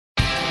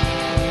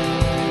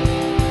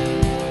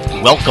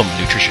Welcome,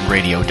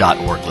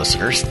 nutritionradio.org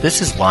listeners. This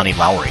is Lonnie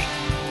Lowry,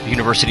 the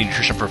University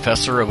Nutrition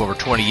Professor of over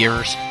 20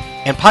 years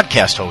and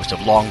podcast host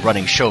of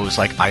long-running shows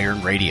like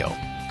Iron Radio.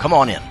 Come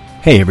on in.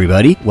 Hey,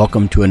 everybody.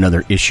 Welcome to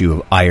another issue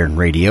of Iron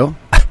Radio.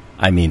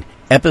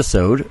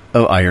 Episode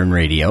of Iron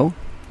Radio.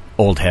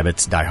 Old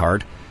habits die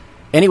hard.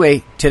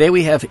 Anyway, today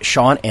we have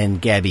Sean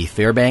and Gaby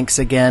Fairbanks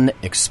again,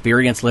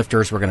 experienced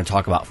lifters. We're going to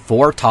talk about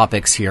 4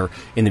 topics here.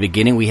 In the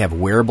beginning, we have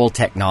wearable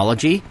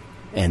technology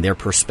and their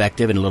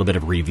perspective and a little bit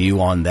of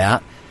review on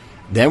that.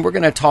 Then we're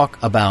going to talk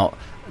about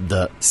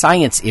the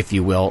science, if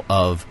you will,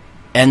 of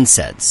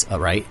NSAIDs,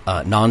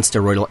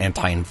 non-steroidal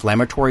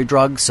anti-inflammatory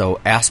drugs, so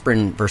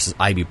aspirin versus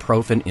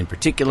ibuprofen in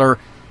particular.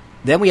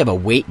 Then we have a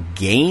weight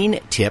gain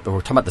tip, and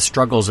we're talking about the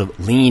struggles of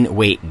lean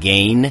weight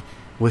gain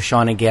with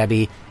Sean and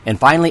Gaby. And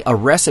finally, a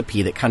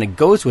recipe that kind of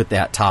goes with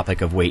that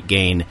topic of weight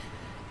gain,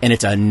 and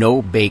it's a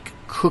no-bake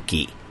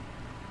cookie.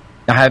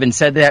 Now, having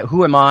said that,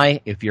 who am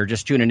I? If you're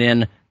just tuning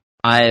in,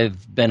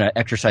 I've been an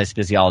exercise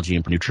physiology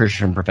and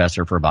nutrition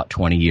professor for about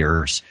 20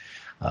 years.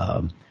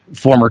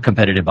 Former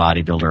competitive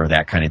bodybuilder,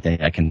 that kind of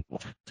thing. I can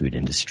food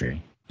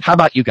industry. How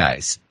about you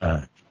guys?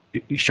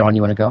 Sean,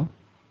 you want to go?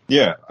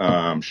 Yeah,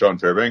 Sean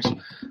Fairbanks.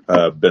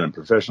 Been a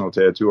professional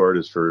tattoo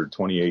artist for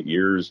 28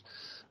 years.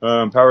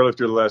 Powerlifter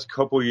the last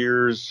couple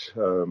years.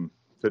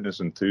 Fitness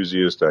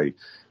enthusiast. I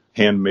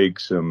hand make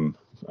some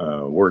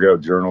workout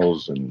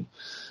journals and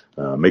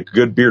make a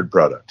good beard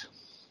product.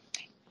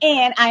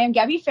 And I am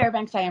Gaby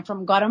Fairbanks. I am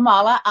from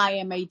Guatemala. I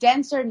am a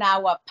dancer,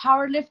 now a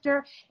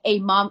powerlifter, a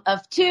mom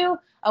of 2,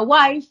 a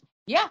wife,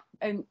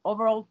 an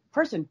overall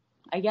person,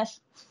 I guess.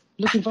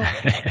 Looking for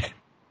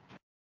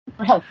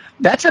help.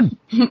 That's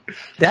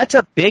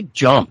a big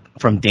jump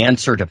from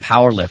dancer to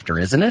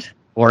powerlifter, isn't it?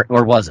 Or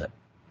was it?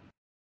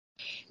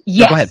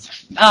 Yes. Go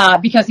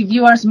ahead. Because if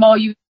you are small,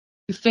 you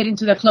fit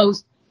into the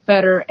clothes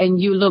better and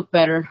you look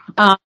better.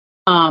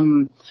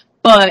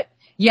 But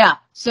yeah,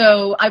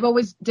 so I've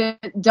always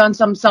done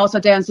some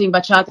salsa dancing,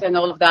 bachata and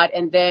all of that.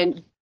 And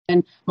then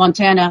in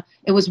Montana,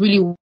 it was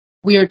really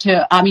hard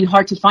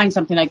to find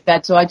something like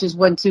that. So I just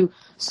went to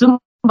Zumba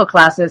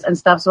classes and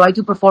stuff. So I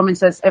do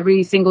performances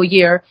every single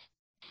year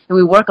and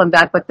we work on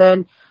that. But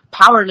then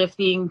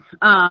powerlifting,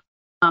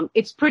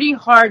 it's pretty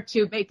hard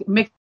to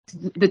mix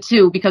the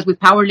two, because with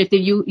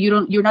powerlifting,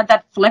 you're not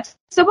that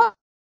flexible.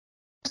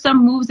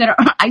 Some moves that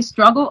I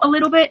struggle a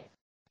little bit.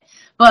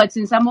 But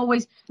since I'm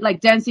always like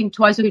dancing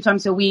 2 or 3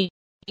 times a week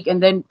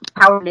and then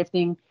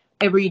powerlifting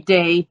every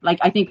day,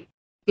 I think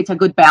it's a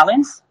good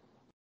balance.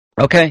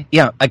 Okay.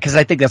 Yeah. Because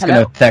I think that's going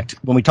to affect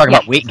when we talk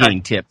about weight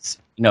gain tips,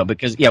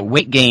 because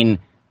weight gain,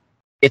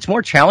 it's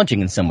more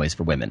challenging in some ways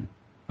for women.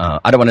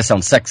 I don't want to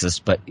sound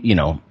sexist, but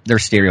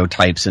there's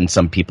stereotypes and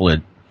some people,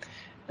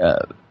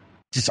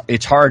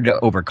 it's hard to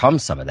overcome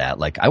some of that.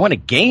 Like, I want to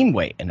gain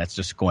weight, and that's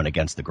just going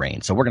against the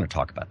grain. So we're going to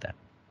talk about that.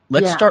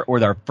 Let's start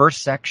with our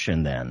first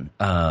section then,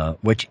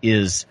 which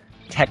is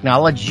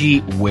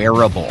technology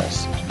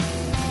wearables.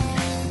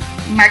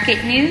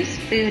 Market news,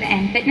 food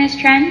and fitness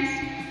trends.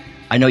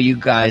 I know you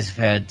guys have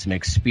had some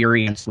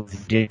experience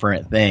with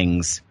different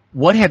things.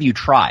 What have you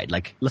tried?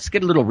 Let's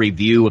get a little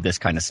review of this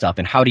kind of stuff,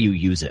 and how do you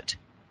use it?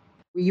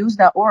 We use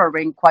the Oura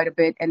Ring quite a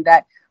bit, and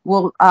that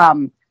will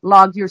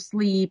log your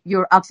sleep,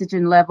 your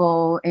oxygen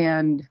level,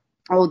 and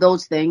all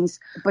those things.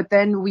 But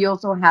then we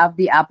also have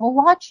the Apple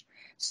Watch.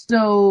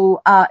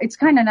 So it's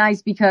kind of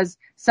nice because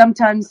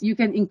sometimes you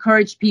can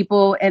encourage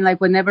people, and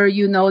whenever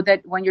you know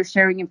that when you're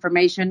sharing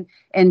information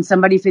and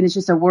somebody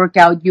finishes a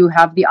workout, you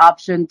have the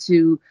option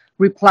to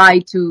reply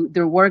to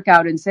their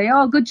workout and say,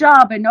 oh, good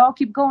job, and oh,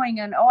 keep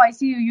going, and oh, I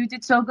see you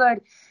did so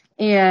good.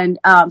 And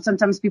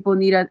sometimes people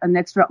need an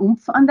extra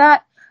oomph on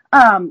that.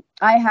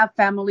 I have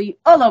family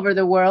all over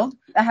the world.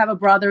 I have a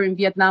brother in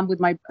Vietnam with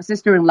my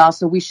sister-in-law,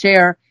 so we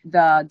share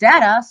the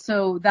data.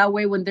 So that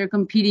way, when they're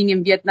competing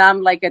in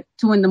Vietnam, at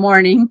 2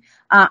 a.m,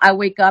 I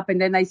wake up and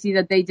then I see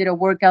that they did a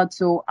workout.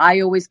 So I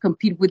always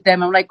compete with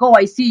them. I'm like, oh,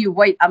 I see you.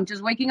 Wait, I'm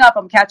just waking up.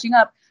 I'm catching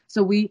up.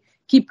 So we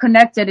keep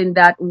connected in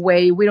that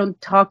way. We don't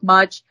talk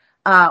much,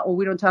 or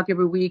we don't talk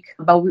every week,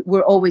 but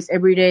we're always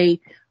every day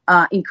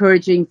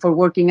encouraging for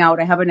working out.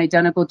 I have an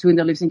identical twin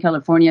that lives in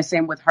California.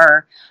 Same with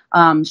her.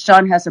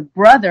 Sean has a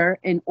brother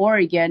in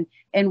Oregon,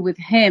 and with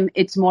him,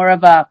 it's more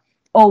of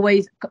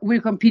always we're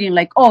competing.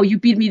 Oh, you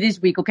beat me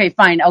this week. Okay,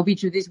 fine, I'll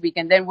beat you this week.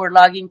 And then we're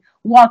logging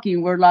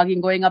walking, we're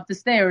logging going up the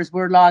stairs,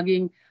 we're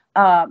logging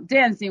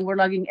dancing, we're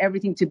logging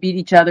everything to beat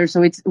each other.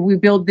 So we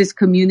build this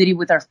community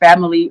with our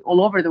family all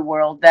over the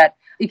world that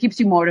it keeps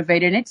you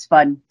motivated and it's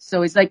fun.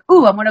 So it's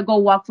ooh, I'm gonna go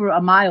walk for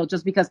a mile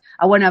just because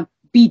I want to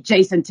beat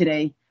Jason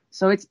today.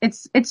 So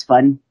it's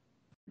fun.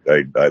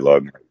 I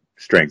log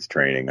strength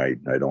training.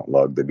 I don't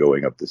log the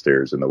going up the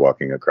stairs and the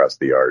walking across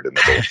the yard and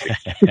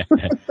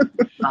the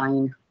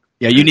Fine.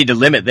 Yeah, you need to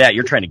limit that.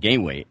 You're trying to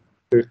gain weight.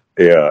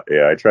 Yeah.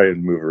 I try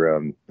and move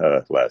around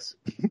less.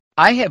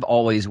 I have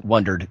always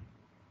wondered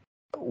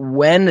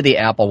when the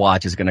Apple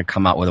Watch is going to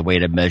come out with a way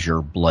to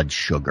measure blood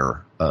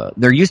sugar.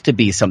 There used to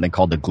be something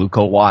called the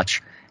Gluco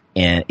Watch,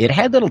 and it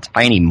had little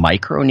tiny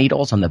micro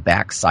needles on the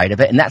back side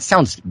of it. And that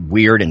sounds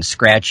weird and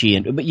scratchy,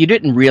 but you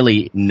didn't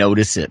really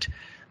notice it.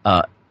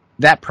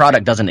 That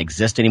product doesn't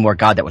exist anymore.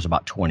 God, that was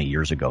about 20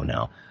 years ago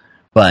now.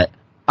 But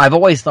I've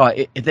always thought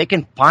if they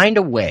can find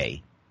a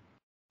way,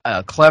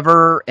 a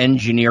clever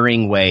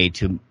engineering way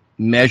to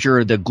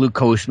measure the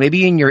glucose,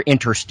 maybe in your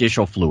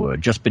interstitial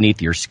fluid, just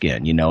beneath your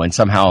skin, and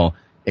somehow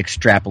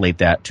extrapolate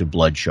that to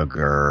blood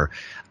sugar.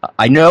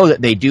 I know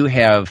that they do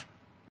have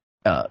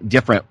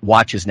different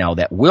watches now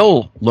that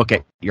will look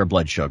at your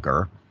blood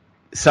sugar.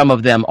 Some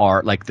of them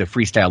are like the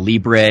Freestyle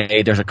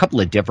Libre. There's a couple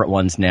of different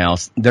ones now.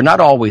 They're not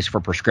always for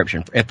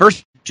prescription. At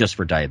first, just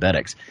for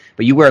diabetics.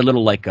 But you wear a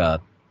little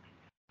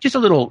just a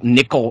little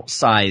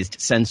nickel-sized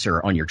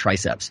sensor on your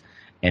triceps,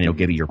 and it'll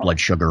give you your blood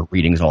sugar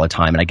readings all the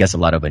time. And I guess a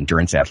lot of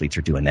endurance athletes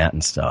are doing that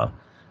and stuff.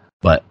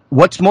 But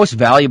what's most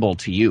valuable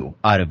to you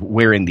out of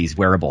wearing these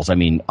wearables? I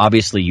mean,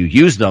 obviously you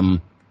use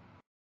them.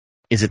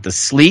 Is it the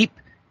sleep?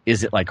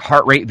 Is it like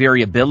heart rate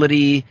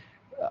variability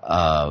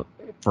for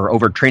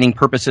overtraining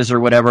purposes or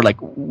whatever? Like,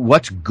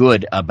 what's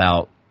good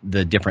about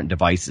the different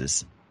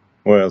devices?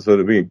 Well, so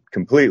to be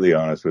completely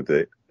honest with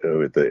the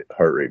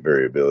heart rate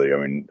variability, I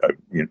mean,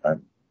 I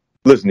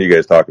listen to you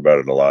guys talk about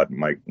it a lot.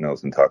 Mike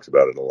Nelson talks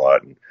about it a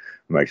lot, and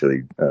I'm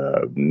actually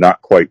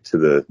not quite to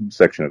the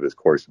section of his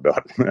course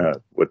about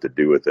what to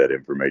do with that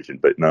information.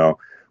 But no,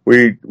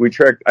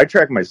 I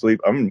track my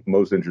sleep. I'm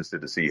most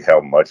interested to see how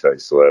much I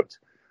slept.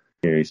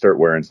 You start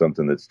wearing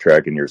something that's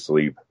tracking your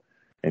sleep,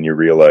 and you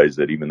realize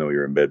that even though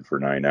you're in bed for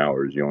 9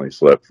 hours, you only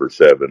slept for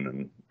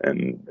 7,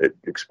 and it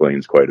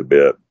explains quite a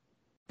bit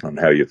on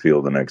how you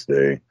feel the next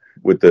day.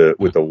 With the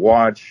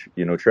watch,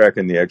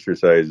 tracking the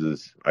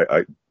exercises,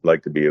 I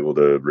like to be able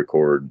to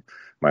record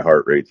my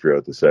heart rate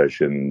throughout the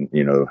session,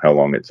 how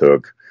long it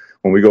took.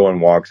 When we go on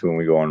walks, when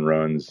we go on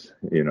runs,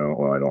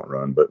 well, I don't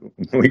run, but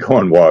when we go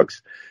on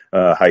walks,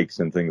 hikes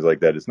and things like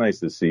that, it's nice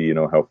to see,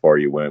 how far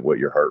you went, what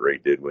your heart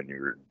rate did when you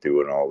were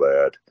doing all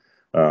that,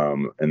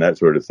 and that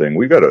sort of thing.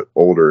 We've got an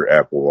older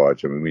Apple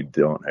Watch. I mean, we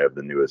don't have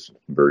the newest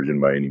version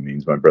by any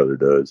means. My brother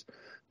does.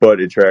 But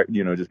it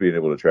just being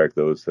able to track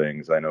those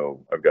things. I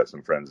know I've got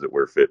some friends that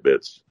wear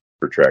Fitbits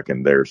for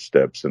tracking their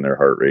steps and their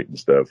heart rate and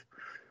stuff.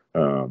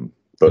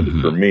 But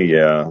for me,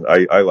 yeah,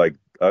 I like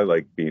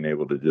being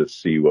able to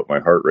just see what my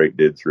heart rate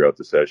did throughout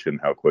the session,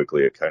 how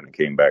quickly it kind of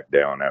came back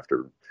down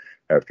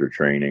after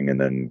training,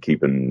 and then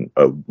keeping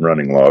a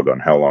running log on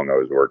how long I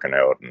was working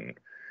out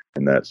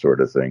and that sort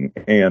of thing.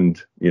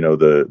 And,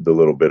 the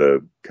little bit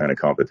of kind of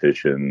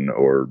competition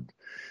or,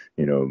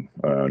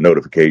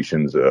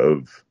 notifications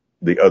of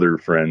the other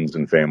friends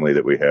and family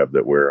that we have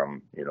that wear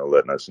them,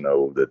 letting us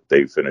know that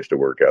they've finished a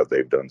workout,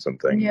 they've done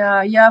something.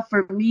 Yeah.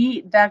 For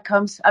me, that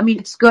comes,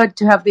 it's good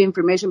to have the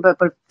information, but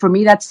for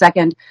me, that's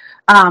second.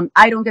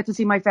 I don't get to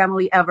see my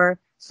family ever.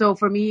 So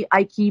for me,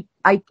 I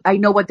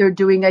know what they're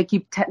doing. I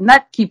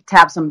not keep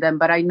tabs on them,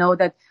 but I know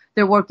that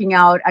they're working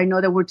out. I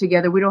know that we're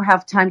together. We don't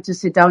have time to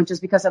sit down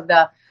just because of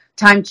the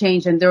time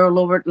change, and they're all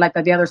over like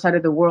at the other side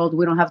of the world.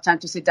 We don't have time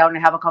to sit down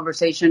and have a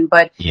conversation.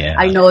 But yeah.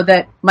 I know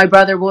that my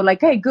brother will like,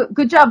 hey,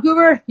 good job,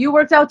 Goober. You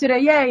worked out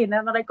today. Yay. And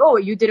then I'm like, oh,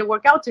 you didn't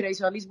work out today.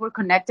 So at least we're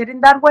connected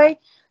in that way.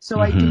 So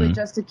I do it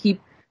just to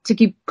keep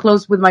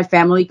close with my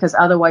family, because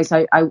otherwise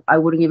I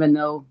wouldn't even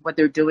know what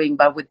they're doing.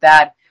 But with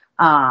that,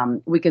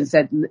 we can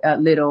set a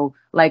little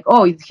like,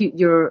 oh,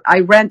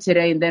 I ran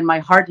today, and then my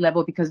heart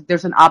level, because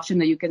there's an option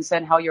that you can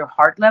send how your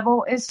heart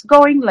level is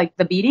going, like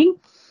the beating.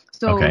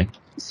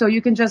 So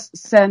you can just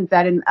send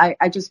that, and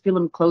I just feel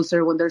them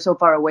closer when they're so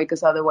far away,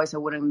 because otherwise I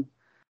wouldn't.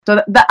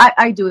 So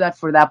I do that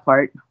for that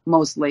part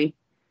mostly.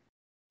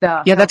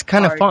 That's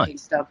kind of fun.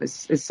 Stuff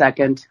is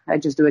second. I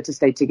just do it to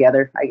stay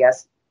together, I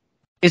guess.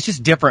 It's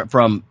just different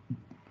from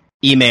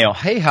email.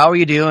 Hey, how are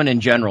you doing in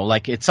general?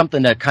 Like, it's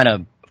something to kind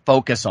of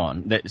focus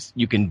on that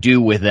you can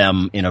do with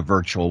them in a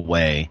virtual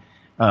way.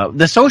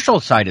 The social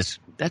side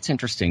that's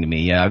interesting to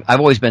me. Yeah, I've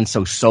always been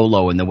so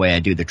solo in the way I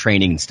do the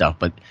training and stuff,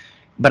 but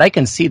I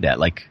can see that,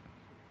 like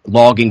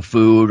logging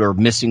food or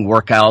missing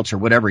workouts or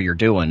whatever you're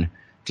doing,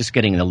 just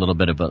getting a little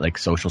bit of like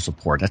social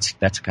support.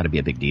 That's got to be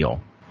a big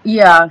deal.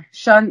 Yeah,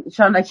 Sean,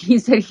 like he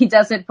said, he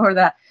does it for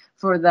the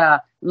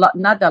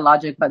not the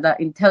logic, but the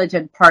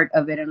intelligent part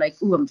of it. And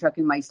like, ooh, I'm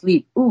tracking my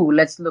sleep. Ooh,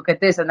 let's look at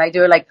this. And I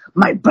do it like,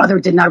 my brother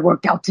did not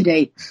work out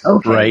today.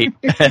 Okay. Right.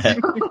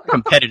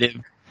 Competitive.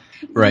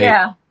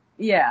 Right.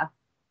 Yeah.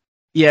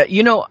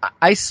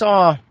 I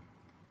saw,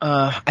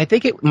 I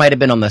think it might have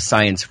been on the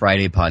Science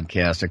Friday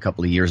podcast a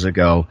couple of years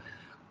ago.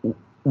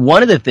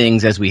 One of the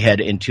things as we head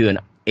into an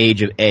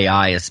age of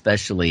AI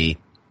especially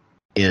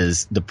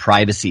is the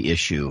privacy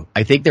issue.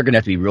 I think they're going to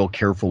have to be real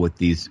careful with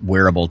these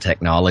wearable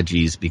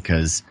technologies,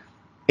 because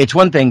it's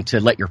one thing to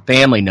let your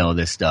family know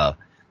this stuff.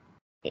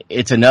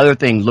 It's another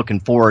thing looking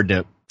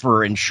forward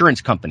for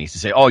insurance companies to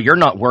say, oh, you're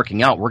not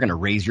working out, we're going to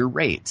raise your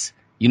rates.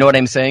 You know what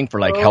I'm saying?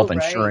 For like health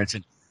insurance.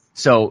 And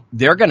so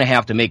they're going to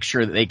have to make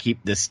sure that they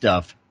keep this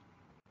stuff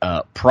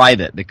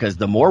private, because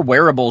the more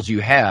wearables you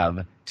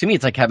have, to me,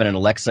 it's like having an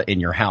Alexa in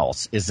your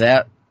house. Is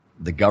that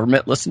the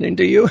government listening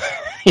to you?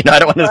 I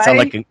don't want to sound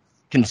like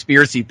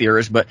conspiracy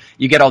theorist, but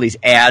you get all these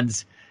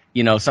ads.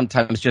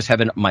 Sometimes just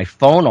having my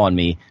phone on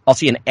me, I'll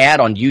see an ad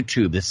on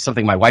YouTube. This is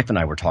something my wife and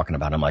I were talking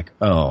about. I'm like,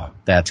 oh,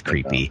 that's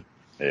creepy.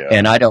 Yeah.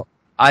 And I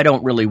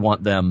don't really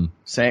want them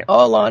saying,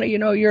 oh, Lonnie,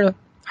 your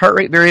heart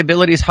rate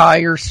variability is high,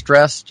 you're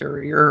stressed,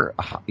 or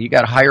you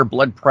got higher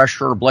blood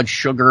pressure or blood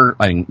sugar.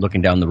 I mean,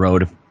 looking down the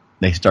road, if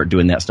they start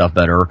doing that stuff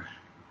better,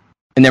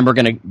 and then we're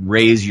going to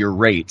raise your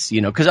rates,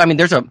 because I mean,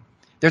 there's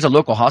a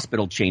local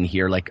hospital chain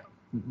here, like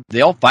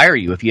they'll fire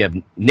you if you have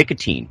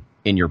nicotine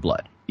in your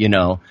blood,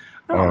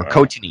 or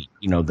cotinine,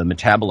 the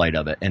metabolite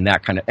of it, and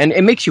that kind of, and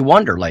it makes you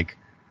wonder, like,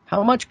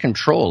 how much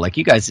control, like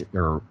you guys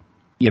you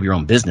have your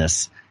own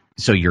business,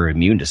 so you're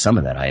immune to some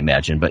of that, I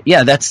imagine. But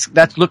yeah,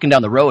 that's looking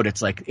down the road.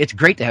 It's like, it's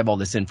great to have all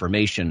this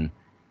information.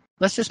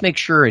 Let's just make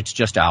sure it's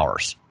just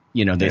ours,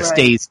 that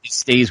it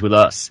stays with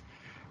us.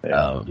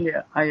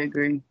 Yeah, I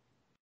agree.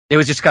 It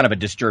was just kind of a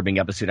disturbing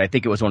episode. I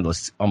think it was one of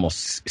those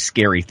almost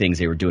scary things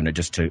they were doing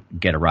just to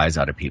get a rise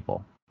out of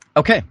people.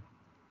 Okay.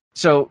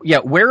 So, yeah,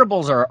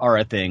 wearables are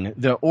a thing.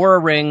 The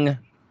Oura Ring,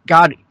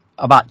 God,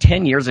 about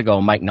 10 years ago,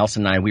 Mike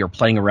Nelson and I, we were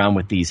playing around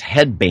with these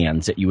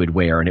headbands that you would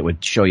wear, and it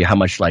would show you how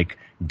much, like,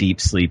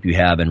 deep sleep you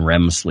have and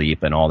REM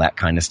sleep and all that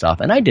kind of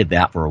stuff. And I did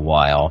that for a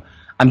while.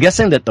 I'm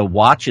guessing that the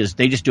watches,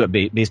 they just do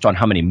it based on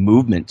how many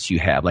movements you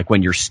have, like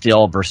when you're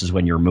still versus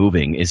when you're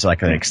moving. Is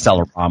like an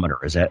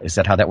accelerometer. Is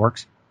that how that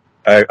works?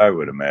 I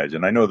would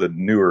imagine. I know the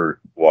newer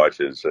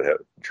watches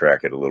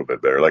track it a little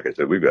bit better. Like I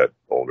said, we got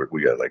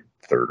like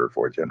third or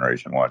fourth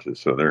generation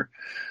watches, so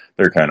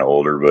they're kind of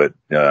older. But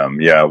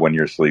when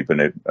you're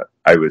sleeping,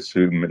 I would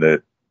assume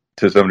that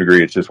to some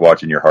degree it's just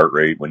watching your heart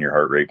rate when your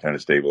heart rate kind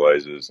of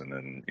stabilizes, and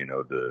then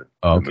the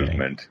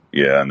movement,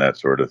 and that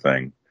sort of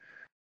thing.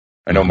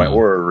 I know my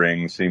Oura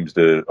Ring seems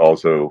to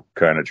also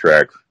kind of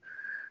track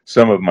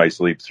some of my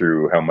sleep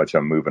through how much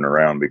I'm moving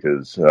around,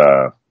 because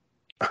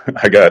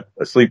I got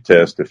a sleep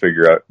test to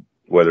figure out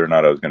whether or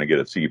not I was going to get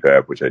a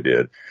CPAP, which I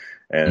did.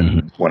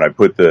 And when I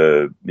put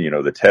the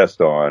test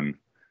on,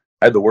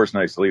 I had the worst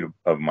night's sleep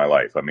of my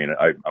life. I mean,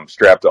 I'm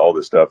strapped to all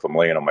this stuff. I'm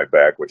laying on my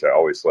back, which I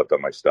always slept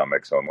on my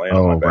stomach. So I'm laying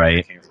on my back. Right.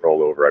 I can't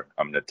roll over.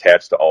 I'm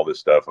attached to all this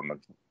stuff. I'm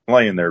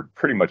laying there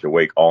pretty much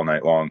awake all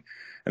night long.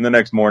 And the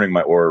next morning,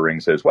 my Oura Ring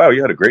says, wow,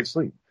 you had a great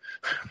sleep.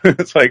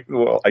 It's like,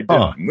 well, I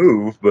didn't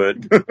move, but.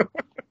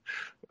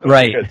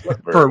 Right.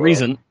 For a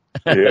reason.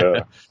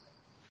 Yeah.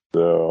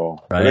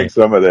 So I think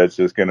some of that's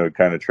just going to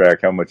kind of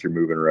track how much you're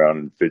moving around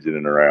and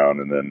fidgeting around.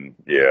 And then,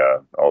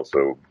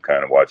 also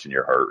kind of watching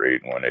your heart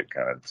rate when it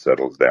kind of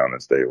settles down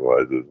and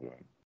stabilizes.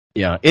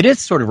 Yeah, it is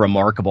sort of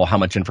remarkable how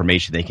much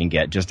information they can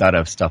get just out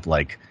of stuff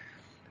like,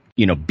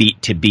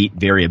 beat to beat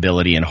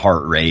variability in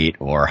heart rate,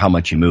 or how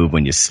much you move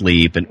when you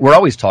sleep. And we're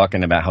always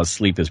talking about how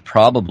sleep is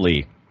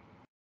probably,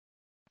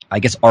 I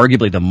guess,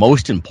 arguably the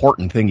most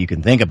important thing you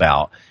can think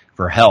about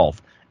for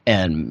health.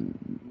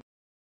 And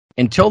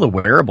until the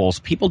wearables,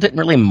 people didn't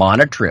really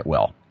monitor it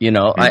well.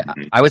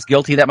 I was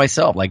guilty of that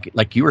myself.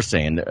 Like you were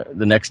saying,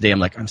 the next day I'm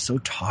like, I'm so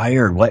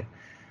tired.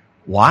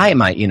 Why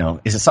am I,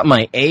 is it something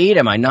I ate?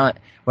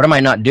 What am I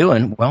not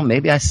doing? Well,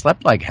 maybe I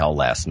slept like hell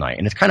last night.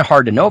 And it's kind of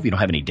hard to know if you don't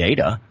have any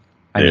data.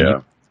 I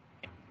mean,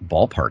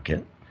 ballpark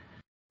it.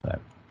 But,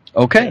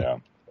 okay. Yeah.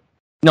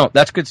 No,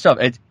 that's good stuff.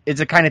 It's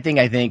the kind of thing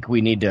I think we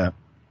need to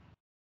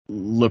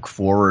look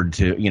forward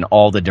to,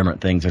 all the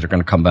different things that are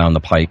going to come down the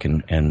pike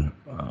and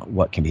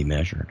what can be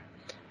measured.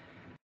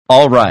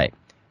 All right.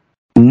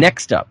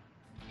 Next up,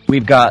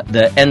 we've got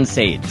the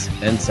NSAIDs.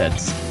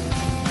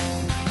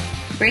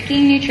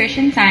 Breaking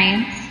nutrition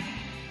science.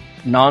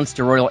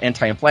 Non-steroidal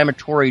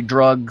anti-inflammatory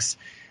drugs.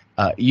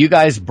 You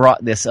guys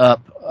brought this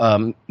up.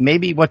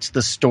 Maybe what's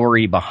the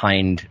story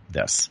behind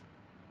this?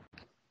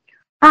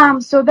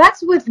 So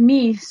that's with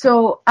me.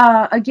 So,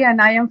 again,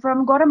 I am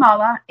from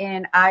Guatemala,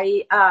 and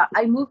I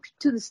moved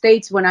to the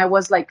States when I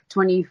was like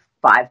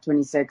 25,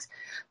 26.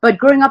 But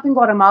growing up in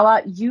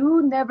Guatemala,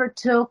 you never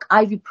took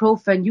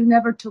ibuprofen, you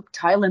never took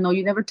Tylenol,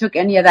 you never took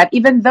any of that,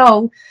 even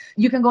though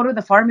you can go to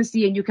the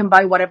pharmacy and you can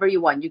buy whatever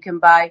you want. You can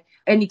buy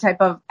any type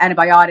of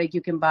antibiotic,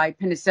 you can buy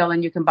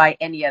penicillin, you can buy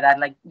any of that.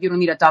 Like, you don't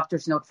need a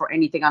doctor's note for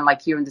anything,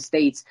 unlike here in the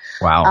States.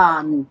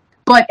 Wow.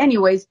 But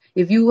anyways,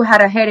 if you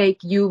had a headache,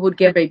 you would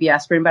get baby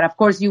aspirin. But of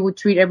course, you would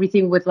treat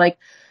everything with, like,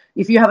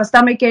 if you have a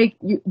stomach ache,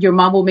 your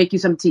mom will make you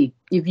some tea.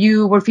 If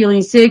you were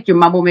feeling sick, your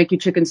mom will make you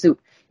chicken soup.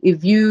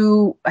 If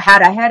you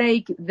had a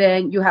headache,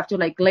 then you have to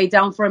like lay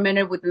down for a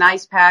minute with an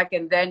ice pack.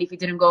 And then if it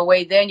didn't go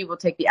away, then you will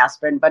take the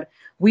aspirin. But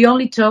we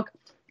only took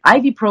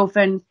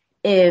ibuprofen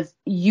if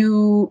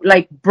you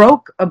like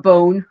broke a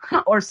bone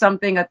or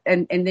something.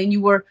 And then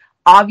you were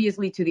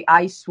obviously to the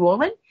eye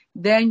swollen.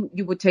 Then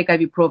you would take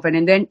ibuprofen.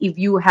 And then if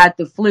you had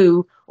the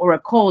flu or a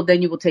cold,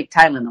 then you will take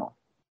Tylenol.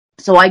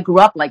 So I grew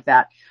up like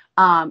that.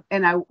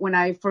 When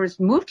I first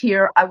moved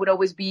here, I would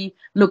always be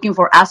looking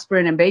for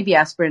aspirin and baby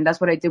aspirin.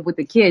 That's what I did with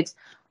the kids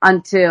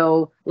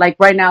until like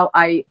right now,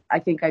 I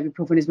think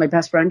ibuprofen is my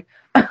best friend.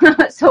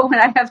 So when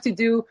I have to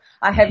do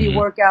a heavy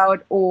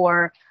workout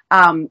or,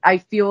 I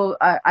feel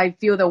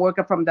the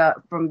workout from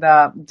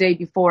the day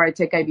before, I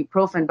take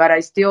ibuprofen, but I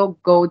still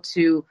go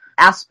to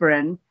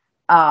aspirin,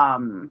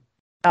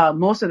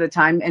 most of the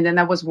time. And then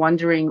I was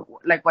wondering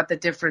like what the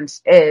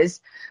difference is.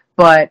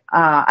 But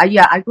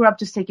I grew up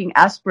just taking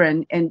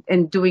aspirin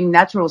and doing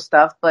natural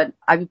stuff, but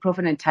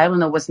ibuprofen and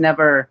Tylenol was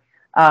never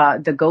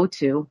the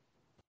go-to.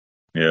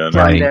 Yeah,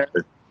 right. I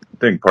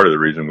think part of the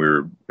reason we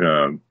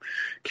were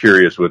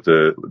curious what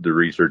the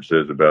research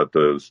says about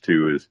those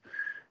two is,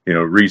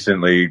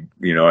 recently,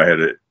 I had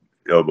an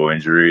elbow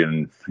injury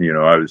and,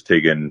 I was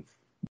taking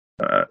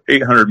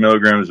 800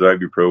 milligrams of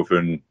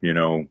ibuprofen,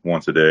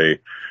 once a day.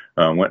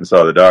 Went and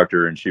saw the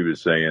doctor, and she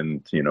was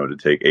saying, to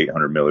take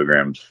 800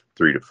 milligrams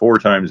 3 to 4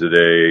 times a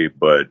day.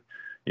 But,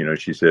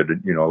 she said,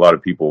 a lot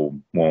of people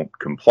won't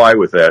comply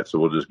with that, so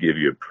we'll just give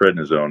you a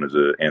prednisone as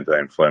an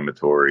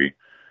anti-inflammatory.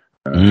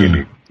 Give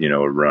me,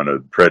 a run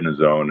of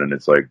prednisone, and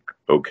it's like,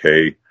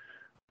 okay,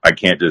 I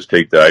can't just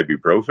take the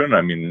ibuprofen.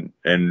 I mean,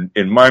 and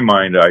in my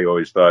mind, I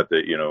always thought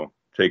that,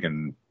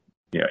 taking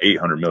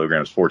 800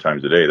 milligrams 4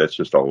 times a day, that's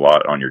just a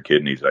lot on your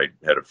kidneys. I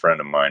had a friend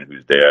of mine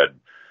whose dad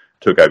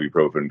took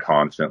ibuprofen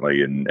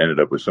constantly and ended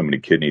up with so many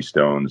kidney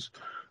stones,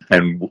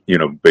 and,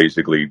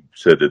 basically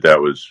said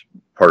that was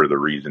part of the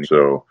reason.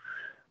 So,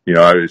 I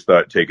always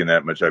thought taking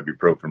that much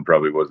ibuprofen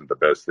probably wasn't the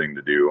best thing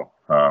to do.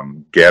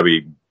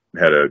 Gabby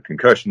had a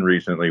concussion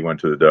recently, went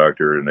to the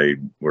doctor, and they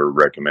were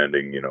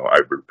recommending,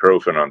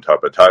 ibuprofen on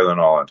top of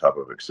Tylenol, on top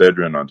of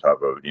Excedrin, on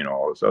top of,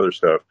 all this other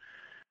stuff,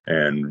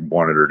 and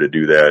wanted her to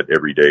do that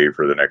every day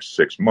for the next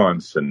 6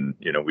 months. And,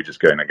 we just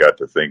kind of got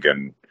to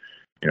thinking,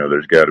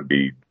 there's got to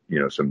be,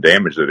 some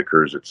damage that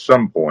occurs at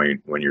some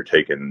point when you're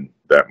taking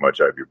that much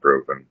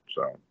ibuprofen.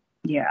 So,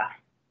 yeah,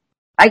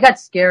 I got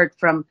scared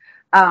from,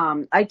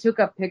 I took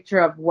a picture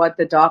of what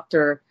the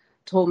doctor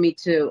told me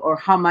to, or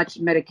how much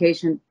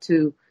medication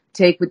to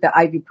take with the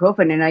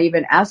ibuprofen. And I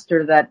even asked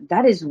her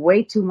that is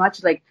way too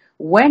much. Like,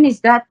 when is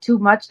that too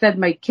much that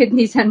my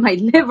kidneys and my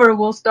liver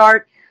will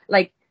start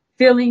like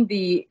feeling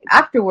the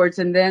afterwards?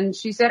 And then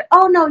she said,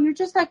 oh no, you're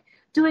just like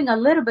doing a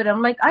little bit.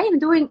 I'm like, I am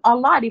doing a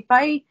lot.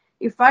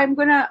 If I'm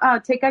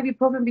gonna take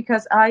ibuprofen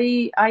because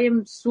I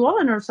am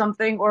swollen or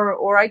something,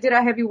 or I did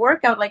a heavy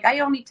workout, like I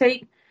only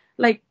take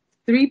like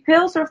 3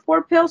 pills or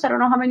 4 pills. I don't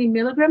know how many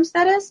milligrams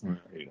that is.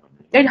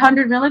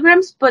 800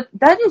 milligrams, but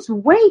that is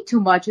way too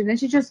much. And then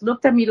she just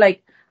looked at me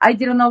like I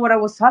didn't know what I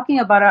was talking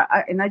about.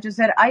 And I just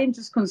said, I am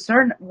just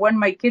concerned when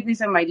my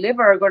kidneys and my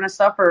liver are going to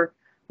suffer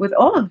with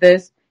all of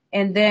this.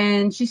 And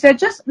then she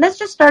said, let's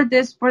just start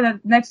this for the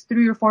next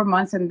 3 or 4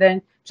 months, and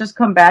then just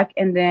come back,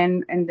 and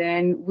then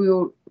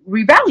we'll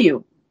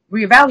reevaluate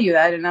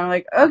that. And I'm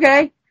like,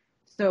 okay.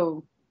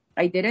 So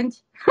I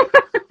didn't.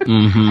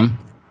 Mm-hmm.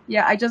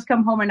 Yeah, I just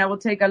come home and I will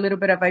take a little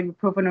bit of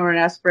ibuprofen or an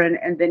aspirin,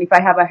 and then if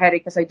I have a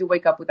headache, because I do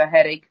wake up with a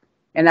headache,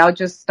 and I'll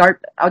just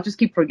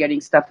keep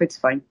forgetting stuff. It's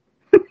fine.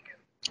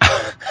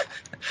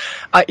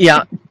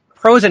 Yeah,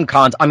 pros and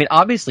cons. I mean,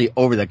 obviously,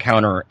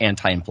 over-the-counter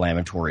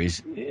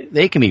anti-inflammatories,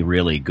 they can be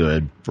really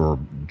good for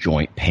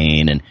joint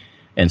pain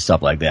and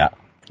stuff like that.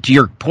 To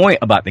your point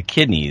about the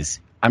kidneys,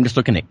 I'm just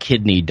looking at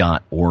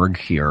kidney.org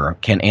here.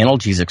 Can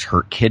analgesics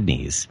hurt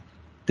kidneys?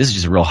 This is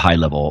just a real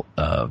high-level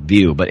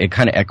view, but it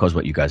kind of echoes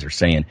what you guys are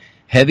saying.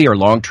 Heavy or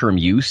long-term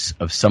use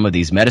of some of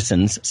these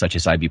medicines, such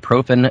as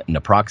ibuprofen,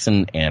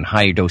 naproxen, and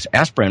high-dose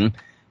aspirin,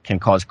 can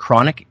cause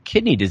chronic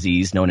kidney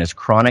disease known as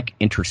chronic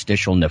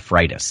interstitial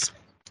nephritis.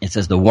 It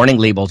says the warning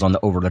labels on the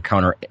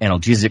over-the-counter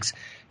analgesics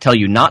tell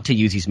you not to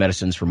use these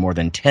medicines for more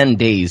than 10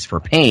 days for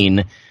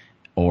pain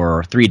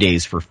or 3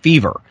 days for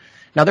fever.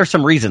 Now, there's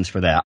some reasons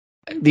for that.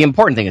 The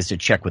important thing is to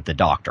check with the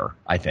doctor,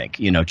 I think.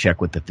 Check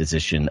with the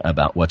physician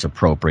about what's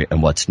appropriate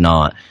and what's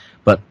not.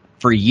 But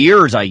for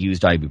years, I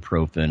used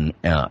ibuprofen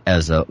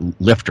as a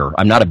lifter.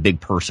 I'm not a big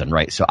person,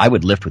 right? So I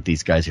would lift with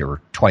these guys who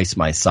were twice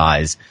my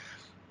size,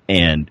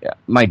 and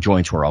my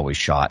joints were always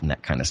shot and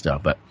that kind of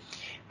stuff. But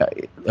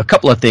a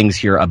couple of things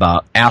here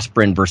about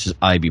aspirin versus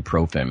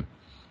ibuprofen.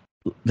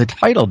 The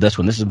title of this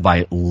one, this is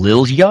by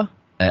Lilja,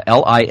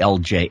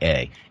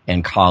 Lilja,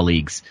 and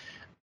colleagues.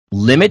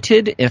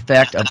 Limited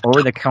effect of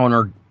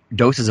over-the-counter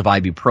doses of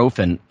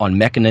ibuprofen on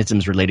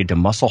mechanisms related to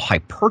muscle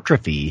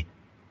hypertrophy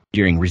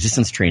during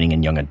resistance training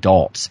in young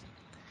adults.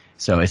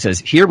 So it says,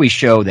 here we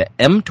show that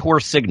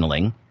mTOR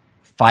signaling,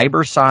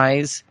 fiber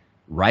size,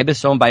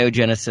 ribosome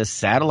biogenesis,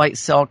 satellite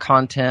cell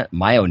content,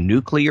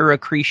 myonuclear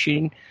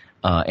accretion,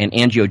 and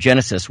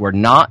angiogenesis were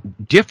not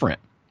different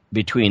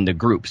between the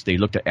groups. They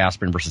looked at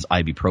aspirin versus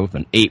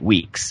ibuprofen, 8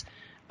 weeks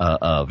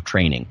of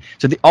training.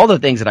 So all the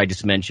things that I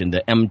just mentioned,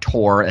 the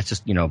mTOR, that's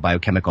just,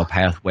 biochemical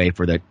pathway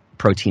for the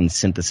protein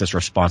synthesis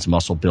response,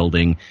 muscle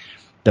building,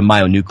 the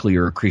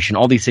myonuclear accretion,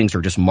 all these things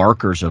are just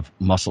markers of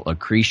muscle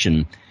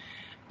accretion.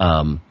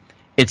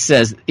 It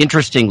says,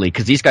 interestingly,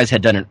 because these guys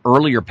had done an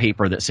earlier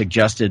paper that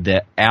suggested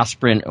that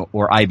aspirin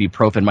or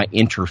ibuprofen might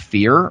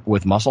interfere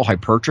with muscle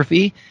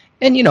hypertrophy.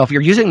 And, if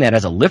you're using that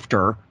as a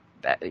lifter,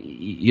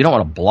 you don't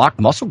want to block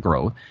muscle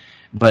growth.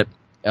 But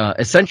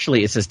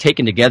essentially, it says,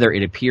 taken together,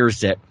 it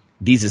appears that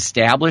these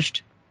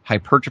established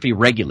hypertrophy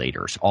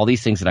regulators, all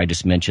these things that I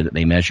just mentioned that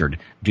they measured,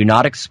 do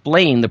not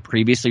explain the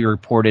previously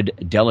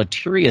reported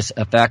deleterious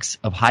effects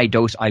of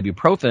high-dose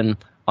ibuprofen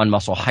on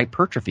muscle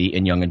hypertrophy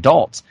in young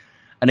adults.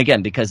 And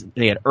again, because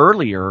they had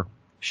earlier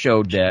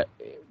showed that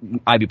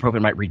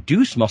ibuprofen might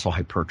reduce muscle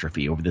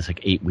hypertrophy over this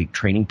 8-week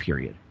training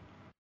period.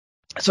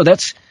 So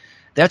that's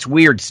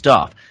weird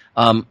stuff.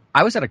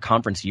 I was at a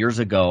conference years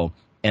ago,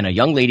 and a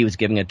young lady was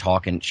giving a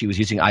talk, and she was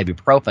using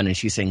ibuprofen, and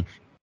she's saying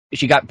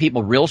she got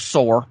people real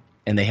sore,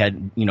 and they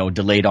had,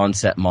 delayed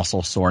onset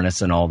muscle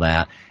soreness and all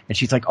that. And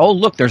she's like, oh,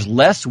 look, there's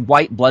less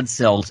white blood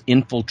cells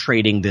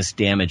infiltrating this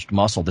damaged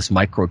muscle, this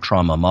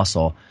microtrauma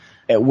muscle,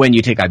 when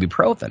you take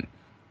ibuprofen.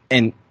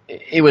 And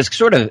it was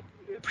sort of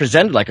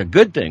presented like a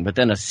good thing, but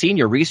then a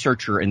senior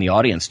researcher in the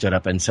audience stood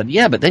up and said,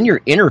 yeah, but then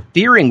you're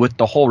interfering with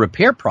the whole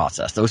repair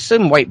process. Those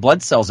same white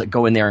blood cells that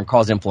go in there and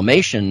cause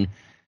inflammation,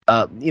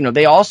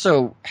 they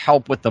also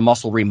help with the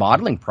muscle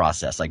remodeling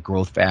process, like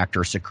growth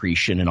factor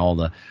secretion and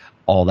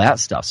all that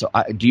stuff. So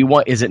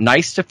is it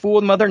nice to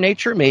fool Mother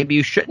Nature? Maybe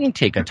you shouldn't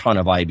take a ton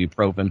of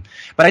ibuprofen.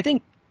 But I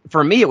think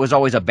for me, it was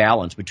always a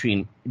balance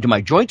between, do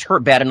my joints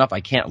hurt bad enough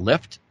I can't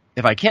lift?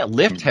 If I can't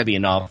lift heavy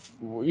enough,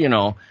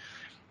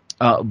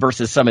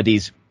 versus some of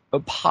these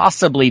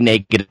possibly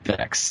negative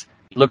effects.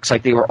 It looks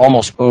like they were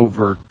almost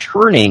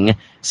overturning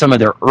some of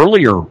their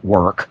earlier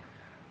work.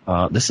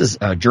 This is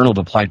Journal of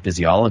Applied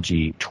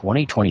Physiology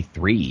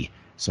 2023.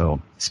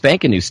 So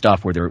spanking new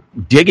stuff where they're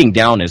digging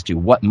down as to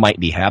what might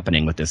be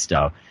happening with this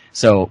stuff.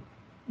 So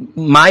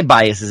my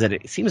bias is that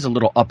it seems a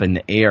little up in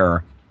the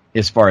air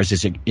as far as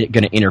is it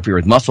going to interfere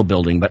with muscle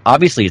building, but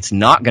obviously it's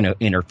not going to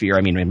interfere.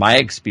 I mean, in my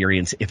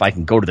experience, if I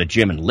can go to the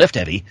gym and lift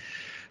heavy.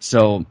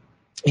 So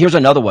here's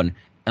another one.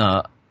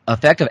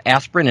 Effect of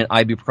aspirin and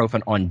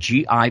ibuprofen on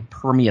GI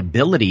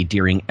permeability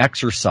during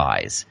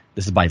exercise.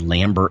 This is by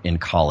Lambert and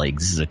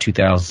colleagues. This is a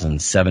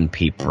 2007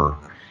 paper,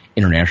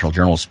 International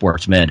Journal of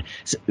Sports Med.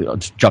 So,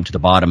 let's jump to the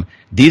bottom.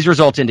 These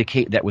results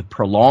indicate that with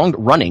prolonged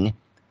running,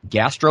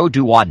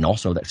 gastroduodenal,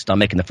 so that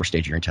stomach and the first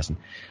stage of your intestine,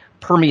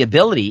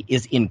 permeability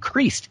is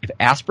increased if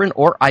aspirin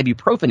or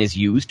ibuprofen is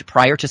used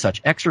prior to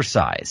such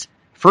exercise.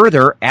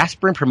 Further,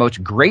 aspirin promotes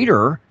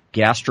greater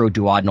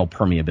gastroduodenal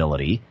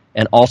permeability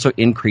and also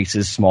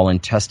increases small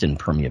intestine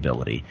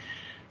permeability.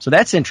 So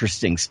that's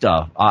interesting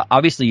stuff.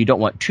 Obviously, you don't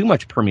want too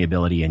much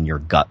permeability in your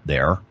gut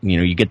there.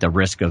 You get the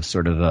risk of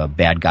sort of a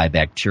bad guy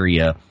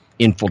bacteria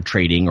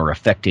infiltrating or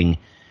affecting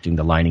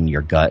the lining of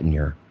your gut and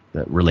your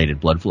related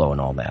blood flow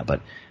and all that.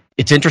 But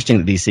it's interesting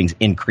that these things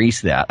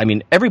increase that. I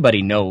mean,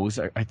 everybody knows,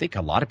 I think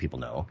a lot of people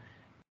know,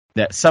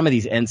 that some of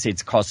these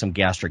NSAIDs cause some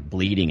gastric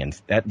bleeding,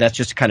 and that's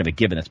just kind of a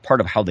given. It's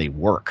part of how they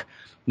work.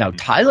 Now,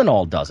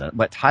 Tylenol doesn't,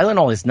 but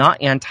Tylenol is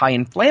not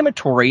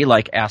anti-inflammatory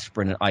like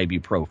aspirin and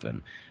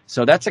ibuprofen.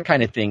 So that's the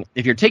kind of thing,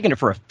 if you're taking it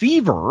for a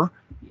fever,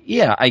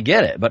 yeah, I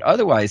get it. But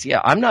otherwise,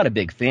 yeah, I'm not a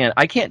big fan.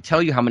 I can't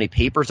tell you how many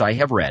papers I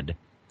have read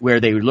where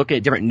they look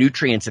at different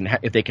nutrients and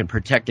if they can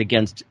protect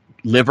against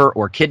liver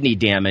or kidney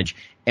damage.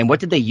 And what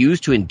did they use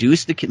to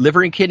induce the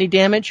liver and kidney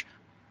damage?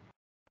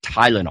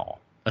 Tylenol,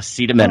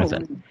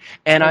 acetaminophen. Oh.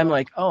 And I'm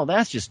like, oh,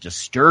 that's just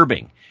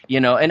disturbing.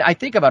 And I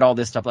think about all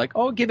this stuff like,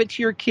 oh, give it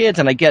to your kids.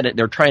 And I get it.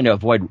 They're trying to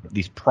avoid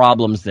these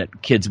problems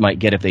that kids might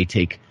get if they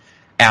take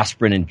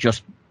aspirin in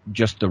just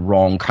the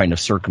wrong kind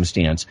of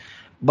circumstance.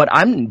 But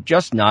I'm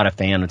just not a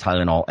fan of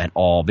Tylenol at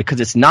all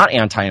because it's not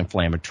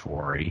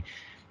anti-inflammatory.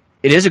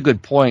 It is a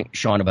good point,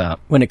 Sean,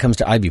 about when it comes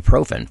to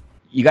ibuprofen.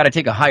 You got to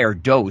take a higher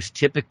dose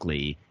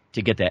typically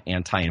to get that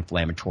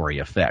anti-inflammatory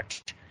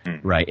effect,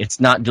 right? It's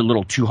not the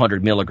little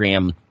 200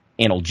 milligram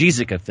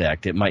analgesic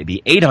effect. It might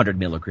be 800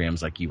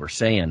 milligrams like you were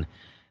saying.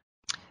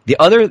 The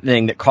other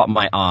thing that caught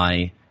my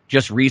eye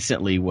just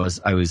recently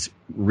was I was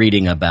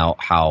reading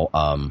about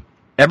how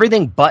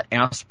everything but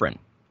aspirin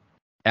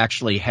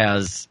actually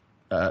has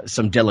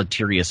some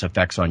deleterious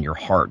effects on your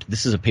heart.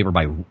 This is a paper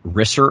by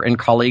Risser and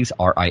colleagues,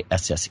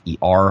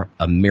 R-I-S-S-E-R,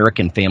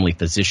 American Family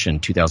Physician,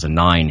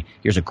 2009.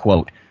 Here's a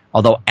quote.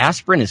 Although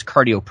aspirin is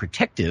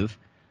cardioprotective,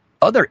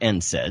 other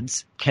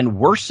NSAIDs can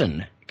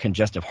worsen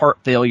congestive heart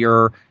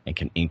failure and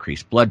can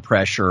increase blood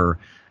pressure,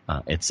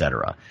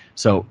 etc.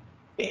 So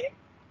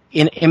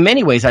in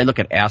many ways, I look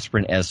at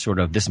aspirin as sort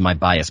of, this is my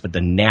bias, but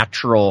the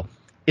natural,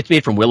 it's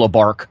made from willow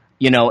bark.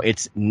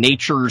 It's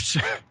nature's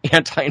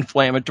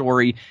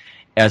anti-inflammatory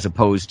as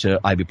opposed to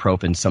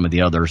ibuprofen, some of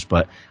the others.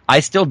 But I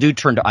still do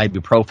turn to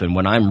ibuprofen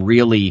when I'm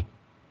really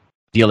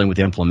dealing with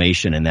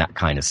inflammation and that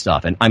kind of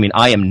stuff. And I mean,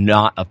 I am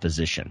not a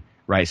physician,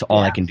 right? So all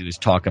I can do is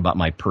talk about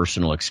my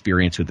personal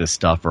experience with this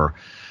stuff.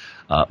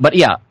 But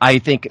yeah, I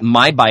think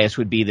my bias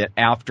would be that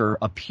after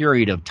a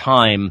period of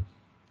time,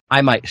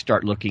 I might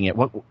start looking at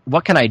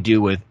what can I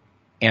do with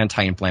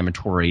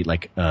anti-inflammatory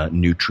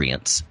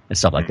nutrients and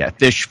stuff like that.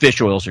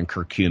 Fish oils and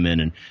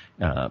curcumin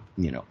and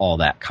all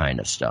that kind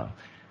of stuff.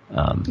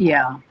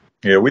 Yeah,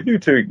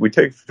 we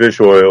take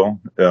fish oil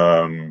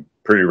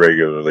pretty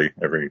regularly.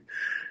 Every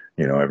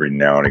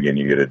now and again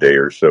you get a day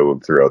or so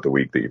throughout the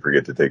week that you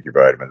forget to take your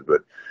vitamins.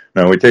 But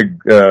no, we take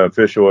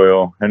fish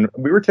oil, and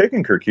we were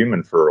taking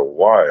curcumin for a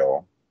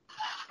while.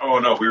 Oh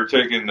no, we were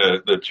taking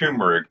the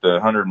turmeric, the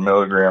 100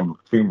 milligram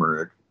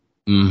turmeric.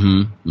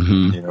 Mm-hmm.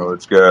 Mm-hmm.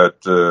 It's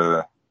got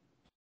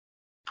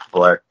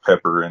black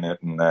pepper in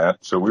it and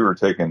that. So we were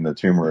taking the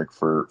turmeric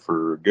for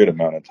a good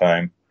amount of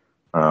time.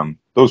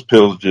 Those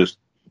pills just,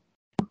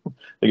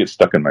 they get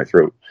stuck in my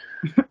throat.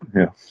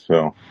 Yeah.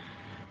 So.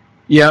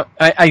 Yeah,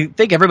 I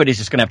think everybody's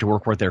just going to have to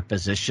work with their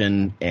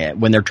physician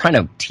when they're trying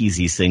to tease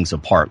these things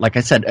apart. Like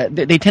I said,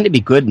 they tend to be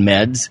good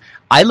meds.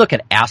 I look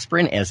at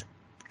aspirin as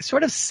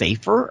sort of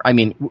safer. I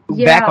mean,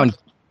 back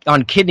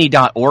on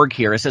kidney.org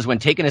here, it says when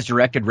taken as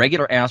directed,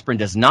 regular aspirin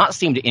does not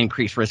seem to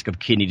increase risk of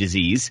kidney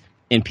disease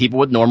in people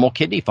with normal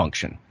kidney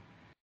function.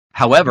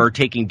 However,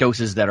 taking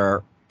doses that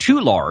are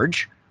too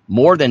large,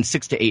 more than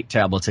 6 to 8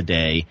 tablets a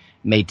day,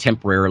 may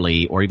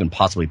temporarily or even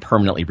possibly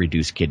permanently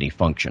reduce kidney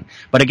function.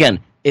 But again,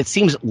 it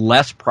seems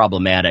less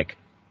problematic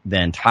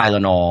than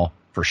Tylenol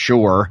for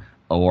sure,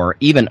 or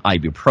even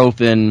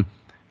ibuprofen.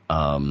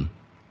 One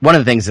of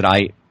the things that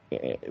I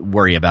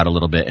worry about a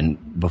little bit,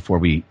 and before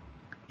we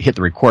hit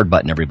the record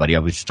button, everybody, I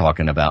was just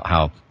talking about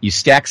how you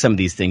stack some of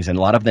these things, and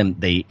a lot of them,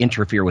 they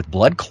interfere with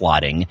blood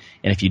clotting.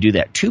 And if you do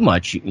that too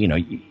much,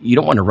 you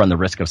don't want to run the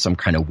risk of some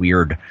kind of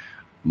weird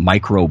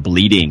micro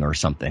bleeding or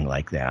something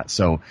like that.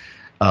 So,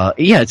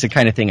 it's the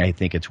kind of thing I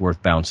think it's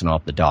worth bouncing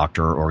off the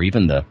doctor or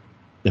even the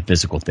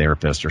physical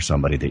therapist or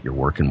somebody that you're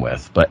working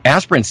with. But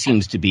aspirin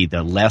seems to be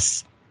the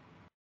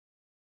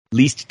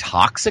least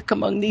toxic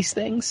among these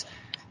things.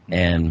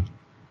 And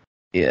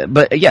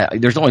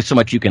there's only so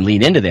much you can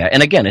lean into that.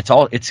 And again,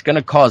 it's going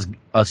to cause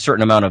a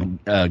certain amount of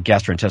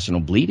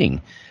gastrointestinal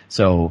bleeding.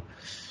 So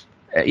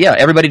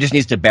everybody just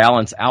needs to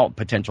balance out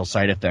potential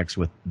side effects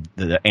with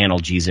the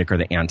analgesic or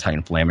the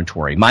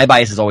anti-inflammatory. My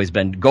bias has always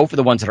been go for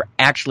the ones that are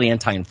actually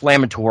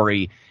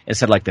anti-inflammatory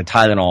instead of like the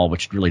Tylenol,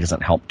 which really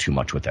doesn't help too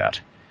much with that.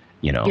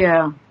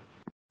 Yeah.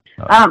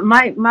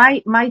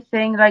 My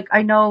thing, like,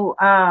 I know,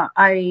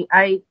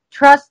 I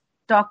trust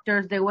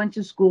doctors. They went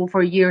to school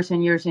for years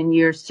and years and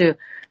years to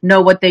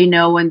know what they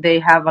know, and they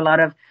have a lot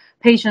of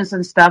patience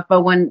and stuff.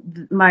 But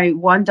when my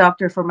one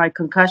doctor for my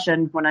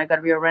concussion, when I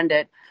got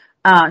rear-ended,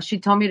 she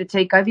told me to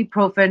take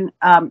ibuprofen,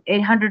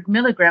 800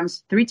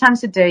 milligrams 3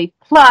 times a day,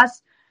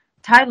 plus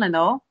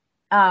Tylenol,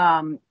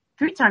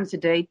 3 times a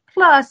day,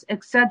 plus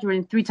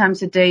Excedrin 3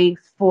 times a day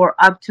for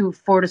up to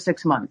 4 to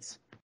 6 months.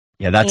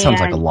 Yeah, that sounds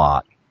like a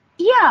lot.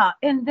 Yeah,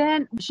 and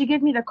then she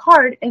gave me the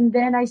card, and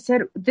then I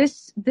said,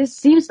 this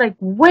seems like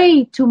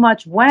way too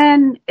much.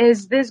 When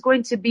is this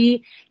going to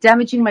be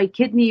damaging my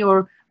kidney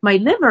or my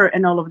liver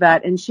and all of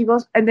that? And she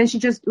goes, and then she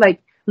just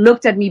like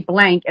looked at me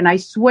blank, and I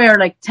swear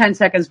like 10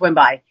 seconds went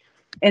by.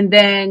 And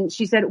then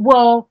she said,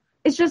 well,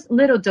 it's just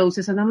little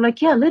doses. And I'm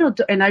like, yeah,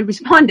 and I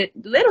responded,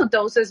 little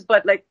doses,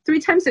 but like 3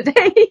 times a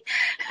day.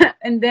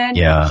 And then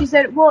she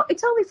said, well,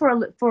 it's only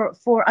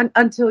for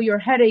until your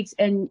headaches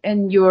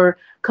and your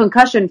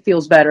concussion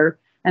feels better.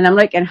 And I'm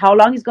like, and how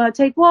long is going to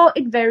take? Well,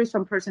 it varies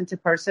from person to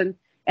person.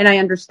 And I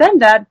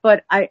understand that,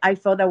 but I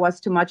felt that was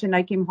too much. And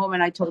I came home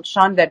and I told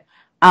Sean that,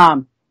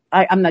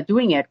 I'm not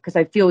doing it because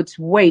I feel it's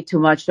way too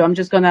much. So I'm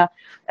just going to,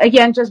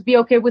 again, just be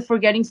okay with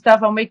forgetting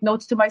stuff. I'll make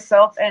notes to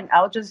myself and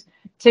I'll just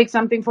take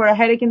something for a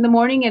headache in the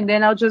morning, and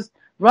then I'll just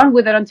run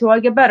with it until I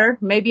get better.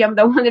 Maybe I'm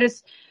the one that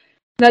is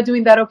not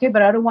doing that okay,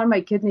 but I don't want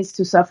my kidneys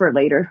to suffer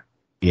later.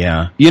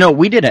 Yeah.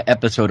 We did an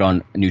episode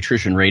on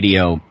Nutrition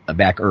Radio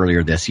back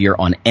earlier this year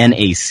on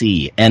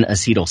NAC,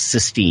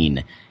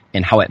 N-acetylcysteine,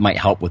 and how it might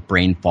help with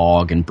brain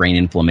fog and brain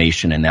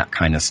inflammation and that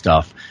kind of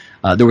stuff.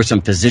 There were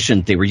some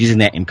physicians, they were using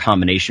that in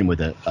combination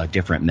with a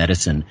different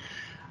medicine.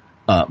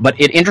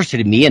 But it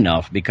interested me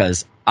enough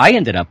because I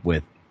ended up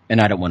with, and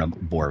I don't want to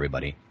bore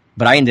everybody,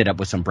 but I ended up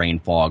with some brain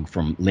fog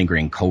from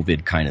lingering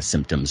COVID kind of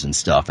symptoms and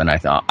stuff. And I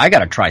thought, I got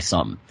to try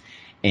something.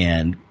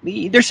 And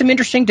there's some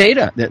interesting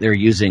data that they're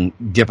using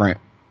different,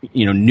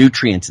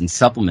 nutrients and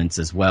supplements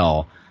as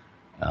well.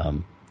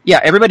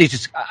 Everybody's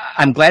just,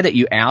 I'm glad that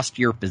you asked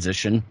your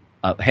physician,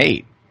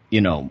 hey,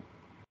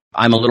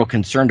 I'm a little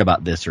concerned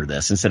about this or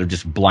this, instead of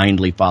just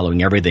blindly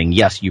following everything.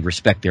 Yes, you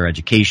respect their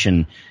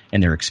education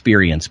and their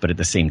experience, but at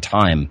the same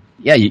time,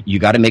 you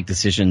got to make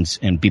decisions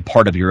and be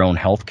part of your own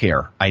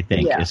healthcare, I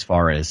think, as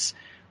far as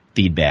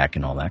feedback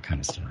and all that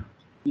kind of stuff.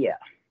 Yeah.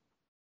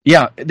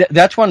 Yeah,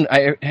 that's one,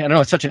 I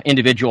know it's such an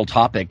individual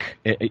topic.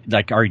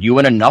 Like, are you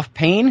in enough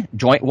pain,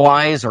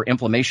 joint-wise or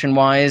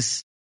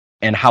inflammation-wise?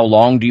 And how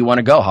long do you want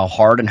to go? How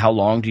hard and how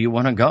long do you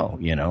want to go?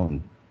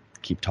 And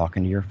keep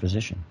talking to your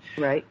physician.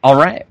 Right. All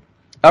right.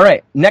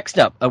 Next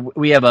up,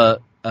 we have a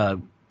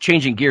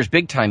changing gears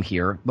big time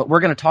here, but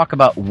we're going to talk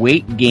about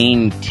weight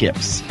gain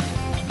tips.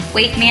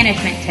 Weight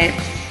management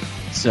tips.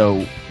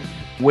 So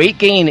weight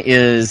gain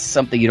is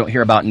something you don't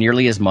hear about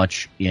nearly as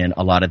much in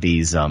a lot of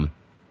these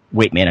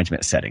weight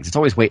management settings. It's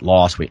always weight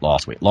loss.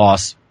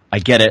 I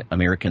get it.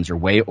 Americans are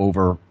way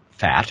over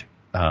fat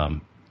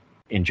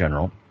in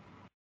general.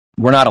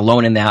 We're not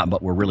alone in that,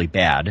 but we're really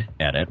bad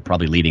at it,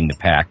 probably leading the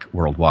pack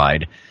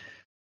worldwide.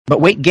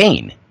 But weight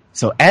gain.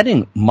 So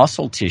adding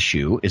muscle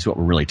tissue is what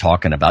we're really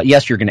talking about.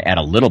 Yes, you're going to add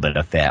a little bit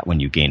of fat when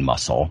you gain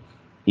muscle.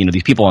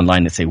 These people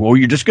online that say, well,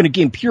 you're just going to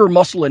gain pure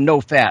muscle and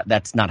no fat.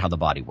 That's not how the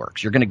body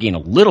works. You're going to gain a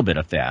little bit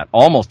of fat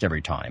almost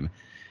every time,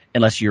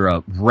 unless you're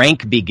a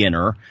rank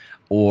beginner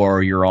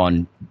or you're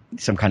on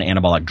some kind of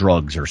anabolic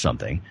drugs or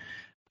something.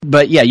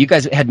 But yeah, you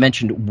guys had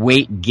mentioned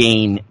weight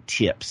gain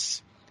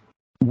tips.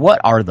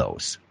 What are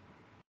those?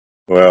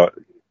 Well,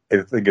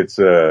 I think it's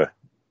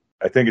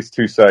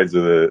two sides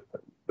of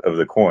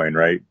the coin,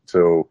 right?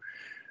 So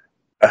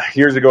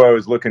years ago, I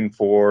was looking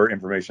for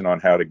information on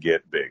how to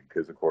get big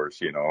because, of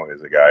course,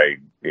 as a guy,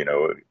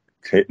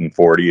 hitting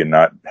 40 and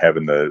not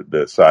having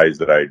the size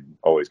that I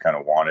always kind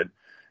of wanted,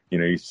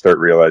 you start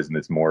realizing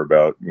it's more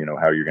about,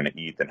 how you're going to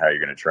eat than how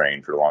you're going to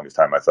train. For the longest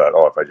time, I thought,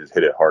 if I just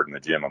hit it hard in the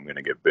gym, I'm going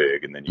to get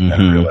big. And then you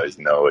kind of realize,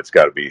 no, it's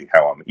got to be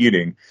how I'm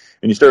eating.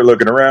 And you start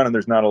looking around and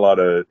there's not a lot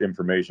of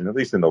information, at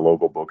least in the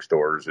local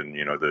bookstores and,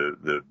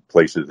 the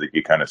places that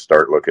you kind of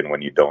start looking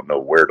when you don't know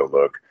where to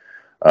look.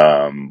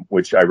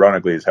 Which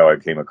ironically is how I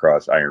came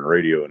across Iron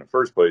Radio in the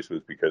first place,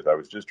 was because I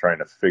was just trying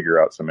to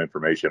figure out some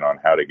information on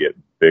how to get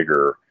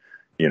bigger,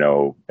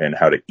 and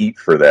how to eat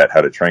for that,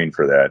 how to train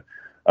for that.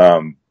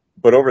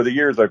 But over the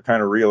years, I've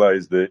kind of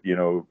realized that,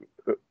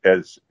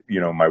 as,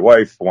 my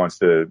wife wants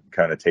to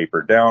kind of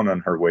taper down on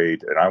her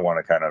weight and I want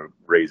to kind of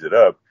raise it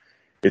up.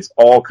 It's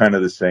all kind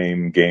of the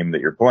same game that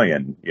you're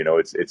playing.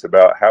 It's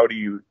about how do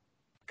you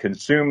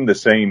consume the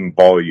same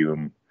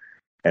volume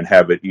and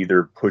have it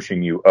either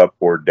pushing you up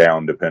or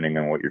down depending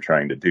on what you're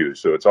trying to do.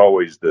 So it's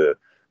always the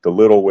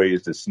little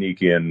ways to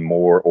sneak in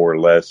more or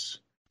less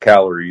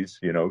calories,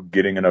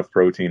 getting enough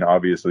protein,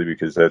 obviously,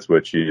 because that's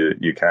what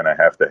you kind of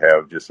have to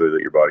have just so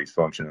that your body's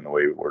functioning the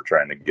way we're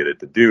trying to get it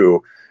to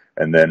do.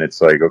 And then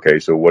it's like, okay,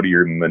 so what are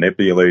you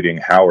manipulating?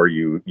 How are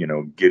you,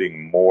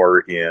 getting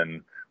more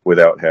in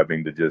without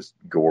having to just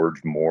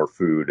gorge more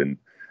food? And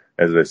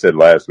as I said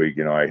last week,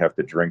 I have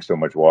to drink so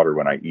much water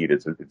when I eat.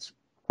 It's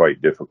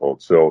quite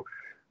difficult. So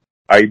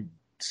I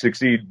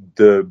succeed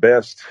the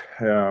best,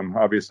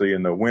 obviously,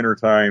 in the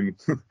wintertime.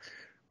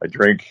 I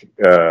drink,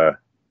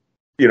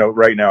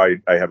 right now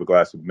I have a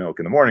glass of milk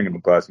in the morning and a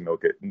glass of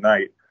milk at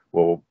night.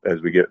 Well,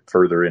 as we get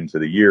further into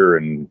the year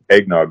and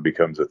eggnog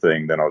becomes a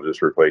thing, then I'll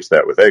just replace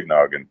that with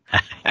eggnog. And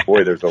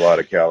boy, there's a lot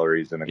of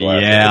calories in a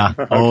glass of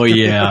eggnog. Oh,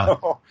 yeah.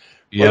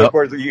 Yep. But of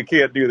course, you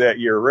can't do that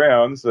year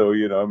round. So,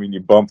 you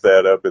bump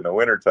that up in the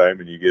wintertime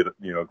and you get,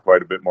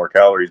 quite a bit more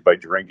calories by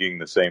drinking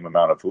the same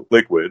amount of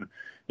liquid.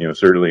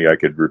 Certainly I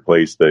could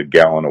replace the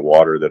gallon of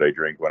water that I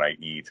drink when I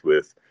eat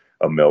with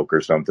a milk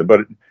or something. But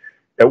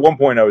at one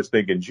point I was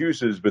thinking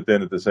juices, but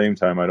then at the same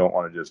time, I don't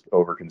want to just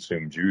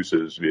overconsume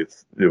juices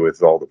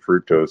with all the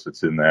fructose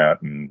that's in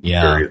that and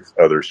various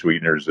other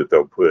sweeteners that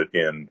they'll put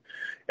in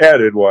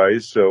added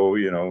wise. So,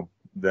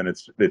 then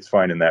it's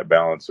finding that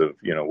balance of,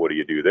 what do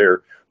you do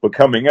there? But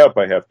coming up,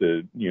 I have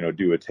to,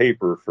 do a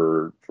taper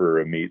for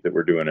a meet that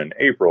we're doing in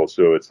April.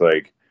 So it's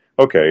like,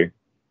 okay,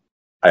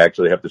 I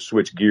actually have to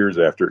switch gears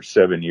after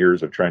 7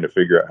 years of trying to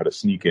figure out how to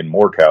sneak in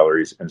more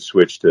calories and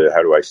switch to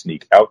how do I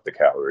sneak out the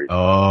calories.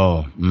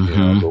 Oh,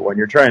 But when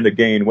you're trying to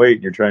gain weight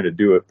and you're trying to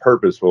do it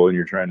purposeful and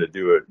you're trying to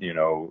do it,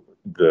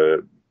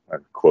 the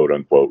quote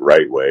unquote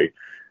right way,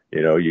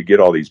 you get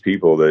all these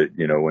people that,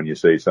 when you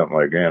say something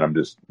like, man, I'm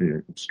just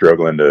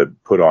struggling to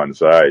put on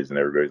size, and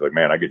everybody's like,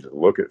 man, I could just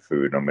look at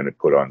food and I'm going to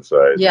put on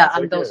size. Yeah,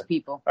 I'm like, those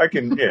people. I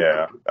can,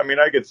 I mean,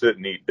 I could sit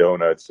and eat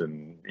donuts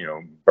and,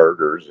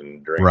 burgers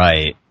and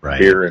drink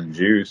beer and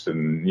juice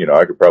and,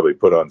 I could probably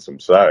put on some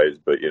size.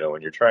 But,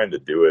 when you're trying to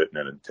do it in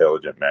an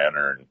intelligent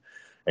manner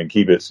and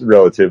keep it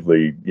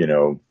relatively,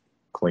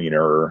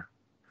 cleaner,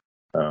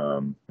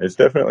 it's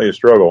definitely a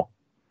struggle.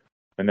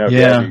 And now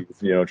Gabby's,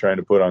 trying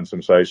to put on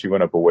some size. She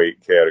went up a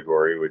weight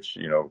category, which,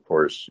 of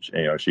course,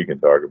 she can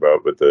talk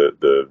about, but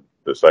the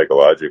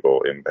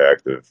psychological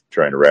impact of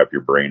trying to wrap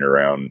your brain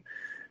around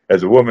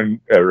as a woman,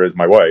 or as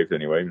my wife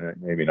anyway,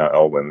 maybe not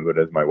all women, but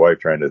as my wife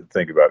trying to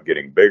think about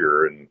getting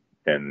bigger.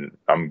 And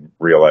I'm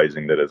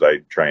realizing that as I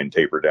try and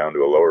taper down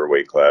to a lower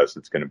weight class,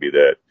 it's going to be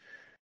that,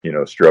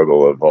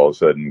 struggle of all of a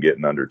sudden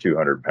getting under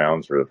 200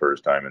 pounds for the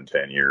first time in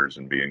 10 years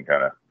and being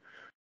kind of,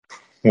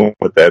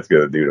 what that's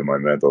going to do to my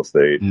mental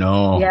state.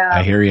 No, yeah.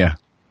 I hear you.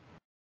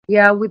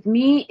 Yeah, with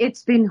me,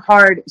 it's been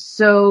hard.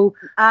 So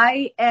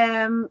I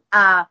am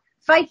 5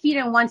 feet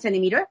and 1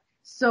 centimeter.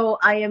 So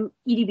I am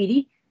itty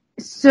bitty.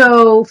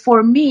 So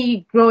for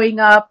me,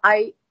 growing up,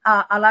 a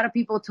lot of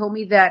people told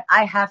me that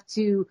I have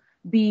to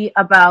be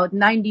about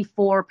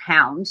 94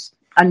 pounds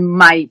on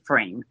my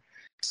frame.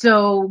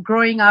 So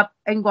growing up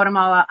in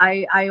Guatemala,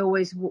 I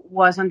always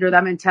was under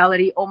that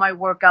mentality. All my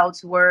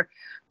workouts were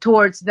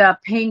towards the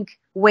pink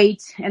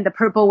weights and the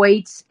purple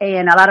weights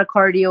and a lot of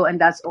cardio, and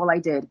that's all I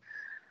did.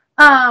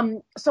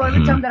 So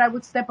every time that I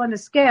would step on the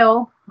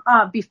scale,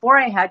 before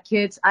I had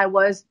kids, I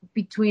was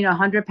between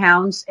 100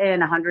 pounds and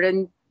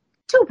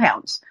 102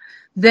 pounds.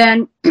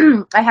 Then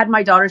I had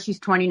my daughter, she's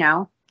 20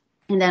 now.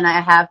 And then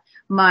I have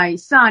my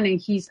son, and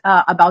he's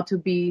about to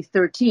be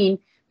 13.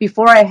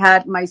 Before I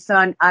had my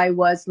son, I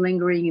was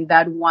lingering in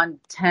that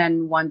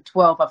 110,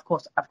 112. Of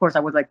course, I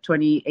was like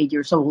 28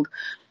 years old.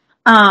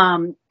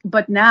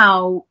 But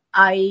now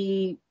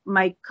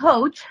my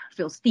coach,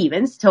 Phil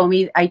Stevens,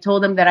 I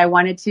told him that I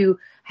wanted to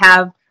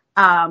have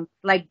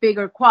like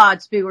bigger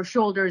quads, bigger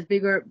shoulders,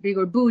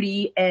 bigger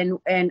booty,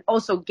 and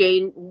also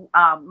gain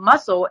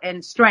muscle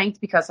and strength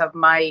because of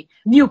my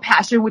new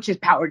passion, which is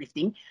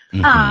powerlifting.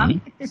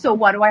 So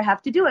what do I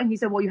have to do? And he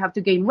said, well, you have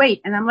to gain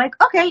weight. And I'm like,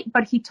 okay.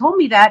 But he told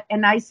me that,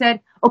 and I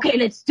said, okay,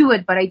 let's do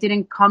it. But I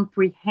didn't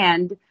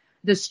comprehend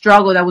the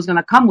struggle that was going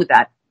to come with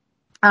that.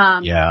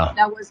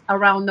 That was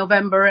around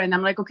November, and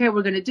I'm like, okay,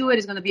 we're going to do it.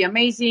 It's going to be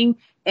amazing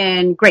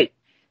and great.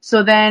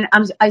 So then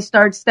I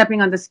started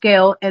stepping on the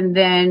scale, and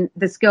then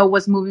the scale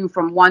was moving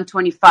from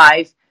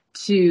 125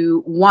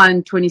 to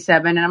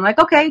 127. And I'm like,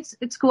 okay,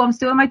 it's cool. I'm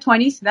still in my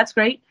 20s. That's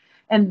great.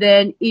 And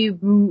then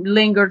it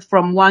lingered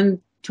from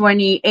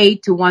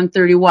 128 to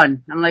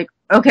 131. I'm like,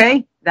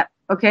 okay,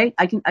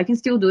 I can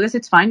still do this.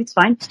 It's fine.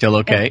 Still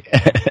okay.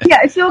 Yeah,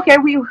 it's still okay.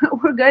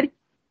 We're good.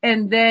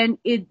 And then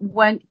it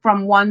went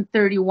from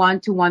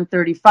 131 to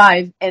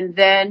 135. And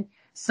then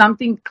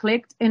something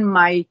clicked in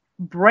my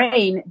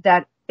brain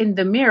that in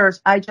the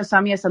mirrors, I just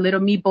saw me as a little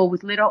meatball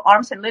with little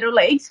arms and little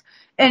legs.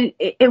 And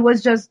it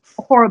was just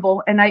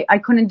horrible. And I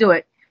couldn't do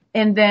it.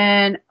 And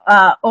then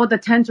all the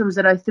tantrums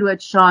that I threw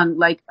at Sean,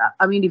 like,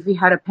 I mean, if he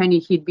had a penny,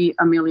 he'd be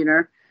a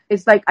millionaire.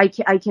 It's like, I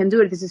can't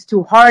do it. This is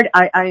too hard.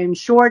 I am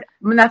short.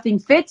 Nothing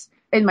fits.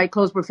 And my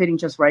clothes were fitting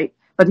just right.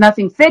 But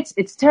nothing fits.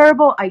 It's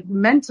terrible.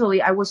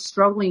 Mentally, I was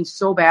struggling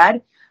so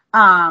bad.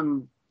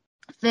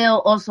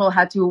 Phil also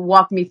had to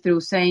walk me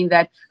through saying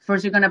that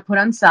first you're going to put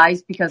on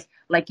size because,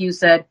 like you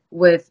said,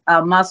 with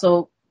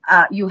muscle,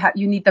 you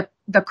need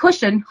the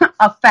cushion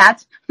of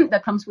fat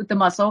that comes with the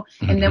muscle,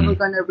 and then we're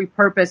going to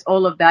repurpose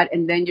all of that,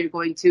 and then you're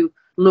going to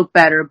look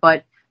better.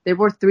 But there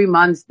were 3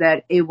 months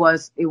that it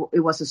was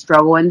a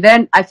struggle, and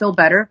then I feel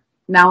better.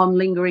 Now I'm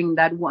lingering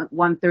that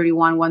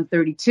 131,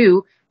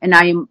 132, and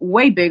I am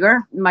way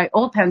bigger. My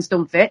old pants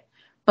don't fit,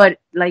 but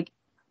like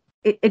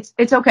it's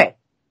okay.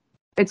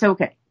 It's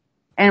okay.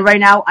 And right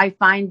now I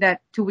find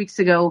that 2 weeks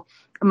ago,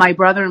 my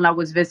brother-in-law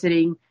was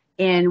visiting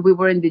and we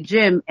were in the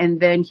gym, and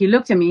then he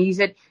looked at me, he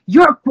said,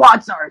 your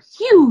quads are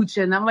huge.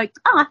 And I'm like,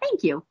 oh,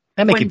 thank you.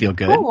 That make you feel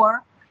good.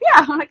 Yeah,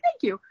 I'm like,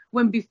 thank you.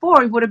 When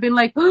before it would have been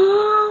like,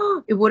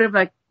 oh, it would have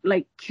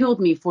like killed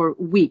me for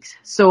weeks.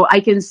 So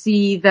I can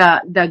see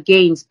the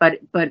gains,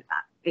 but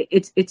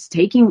it's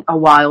taking a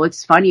while.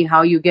 It's funny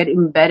how you get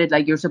embedded,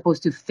 like you're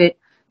supposed to fit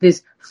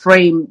this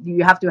frame.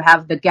 You have to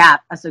have the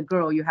gap as a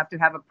girl. You have to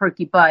have a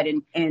perky butt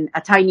and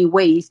a tiny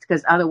waist,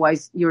 because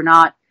otherwise you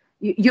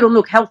don't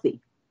look healthy,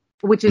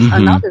 which is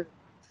another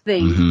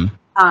thing.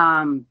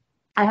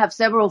 I have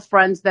several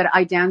friends that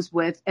I dance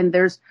with, and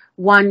there's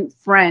one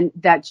friend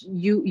that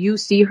you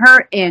see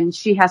her and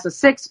she has a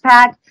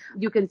 6-pack.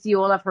 You can see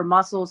all of her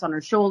muscles on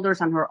her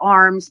shoulders, on her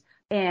arms.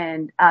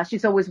 And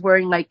she's always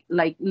wearing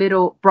like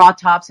little bra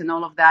tops and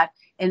all of that.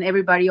 And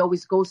everybody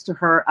always goes to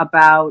her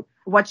about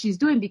what she's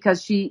doing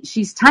because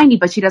she's tiny,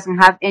 but she doesn't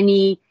have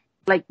any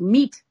like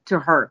meat to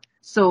her.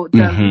 So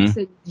the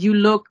reason you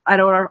look at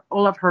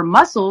all of her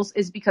muscles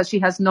is because she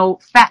has no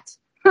fat.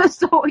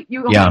 So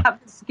you only have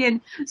the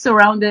skin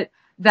surrounded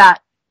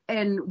that.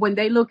 And when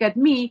they look at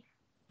me,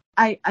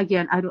 I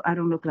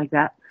don't look like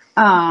that.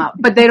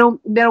 But they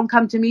don't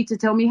come to me to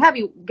tell me,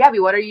 Gaby,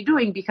 what are you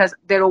doing? Because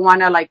they don't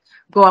want to like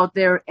go out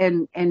there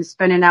and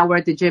spend an hour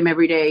at the gym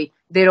every day.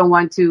 They don't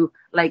want to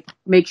like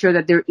make sure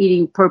that they're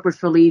eating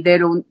purposefully. They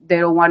don't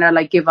want to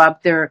like give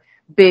up their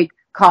big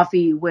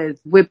coffee with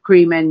whipped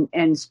cream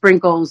and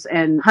sprinkles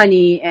and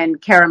honey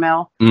and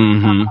caramel.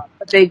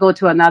 But they go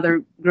to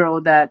another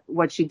girl that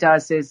what she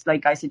does is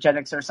like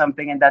isogenics or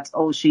something, and that's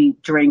all she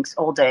drinks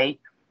all day.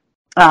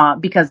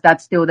 Because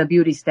that's still the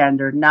beauty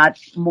standard, not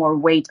more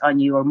weight on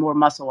you or more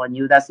muscle on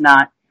you. That's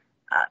not,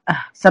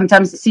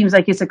 sometimes it seems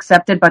like it's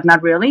accepted, but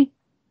not really.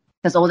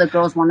 Because all the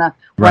girls want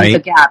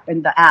the gap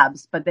and the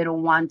abs, but they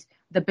don't want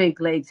the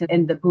big legs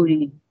and the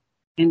booty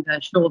and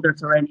the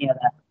shoulders or any of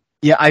that.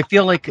 Yeah, I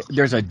feel like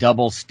there's a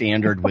double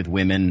standard with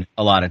women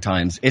a lot of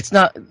times. It's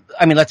not,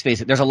 I mean, let's face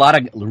it, there's a lot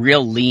of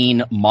real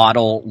lean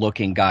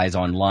model-looking guys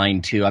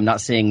online, too. I'm not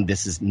saying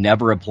this is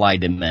never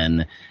applied to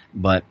men,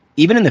 but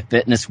even in the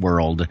fitness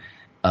world,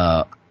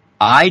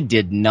 I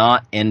did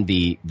not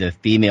envy the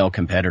female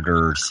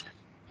competitors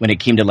when it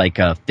came to like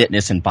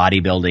fitness and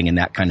bodybuilding and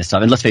that kind of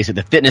stuff. And let's face it,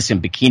 the fitness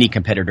and bikini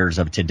competitors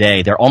of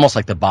today, they're almost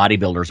like the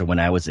bodybuilders of when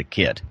I was a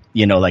kid.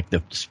 You know, like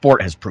the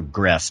sport has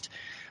progressed.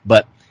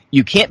 But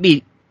you can't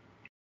be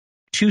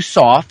too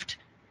soft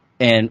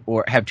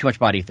or have too much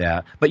body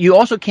fat, but you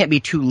also can't be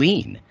too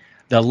lean.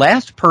 The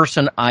last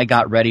person I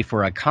got ready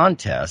for a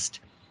contest,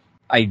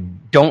 I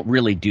don't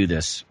really do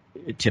this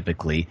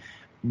typically,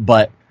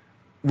 but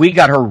we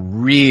got her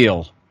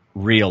real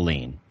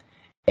lean.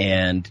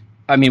 And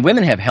I mean,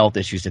 women have health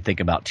issues to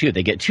think about too.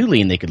 They get too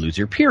lean, they could lose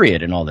their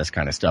period and all this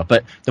kind of stuff.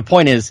 But the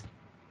point is,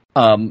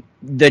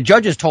 the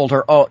judges told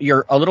her, oh,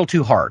 you're a little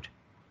too hard.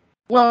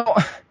 Well,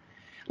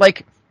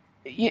 like,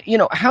 you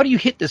know, how do you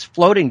hit this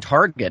floating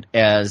target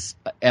as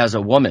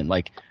a woman?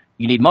 Like,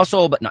 you need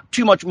muscle, but not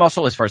too much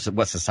muscle as far as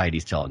what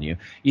society's telling you.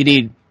 You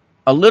need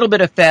a little bit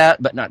of fat,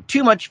 but not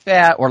too much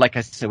fat, or like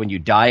I said, when you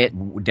diet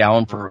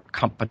down for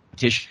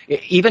competition,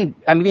 even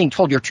I'm being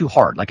told you're too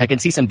hard. Like I can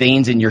see some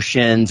veins in your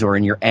shins or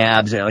in your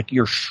abs, like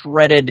you're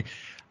shredded.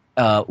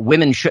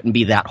 Women shouldn't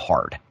be that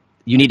hard.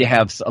 You need to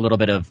have a little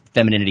bit of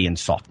femininity and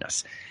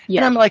softness. Yeah.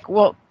 And I'm like,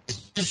 well,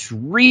 it's just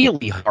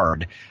really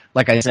hard.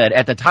 Like I said,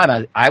 at the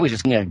time, I was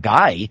just a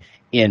guy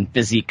in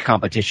physique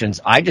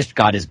competitions. I just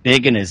got as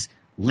big and as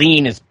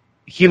lean as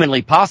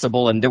humanly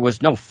possible, and there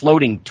was no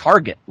floating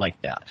target like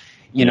that.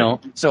 You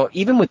know, so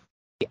even with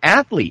the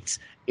athletes,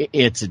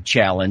 it's a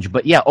challenge.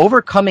 But yeah,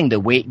 overcoming the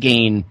weight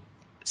gain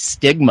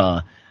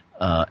stigma,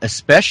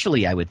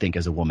 especially I would think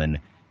as a woman,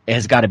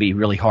 has got to be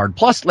really hard.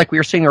 Plus, like we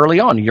were saying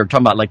early on, you're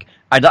talking about like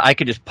I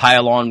could just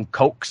pile on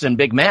Cokes and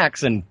Big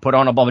Macs and put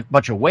on a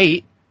bunch of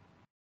weight,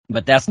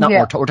 but that's not what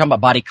we're talking about.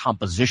 Body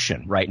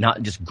composition, right?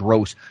 Not just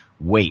gross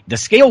weight. The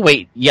scale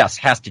weight, yes,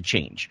 has to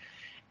change,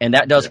 and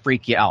that does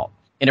freak you out.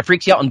 And it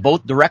freaks you out in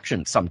both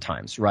directions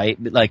sometimes, right?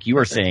 Like you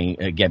were saying,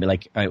 Gaby,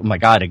 like, oh my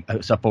God, I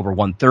was up over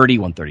 130,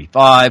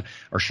 135.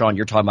 Or Sean,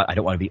 you're talking about, I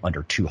don't want to be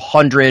under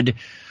 200.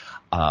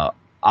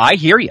 I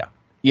hear you.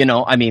 You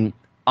know, I mean,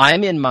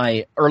 I'm in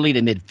my early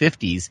to mid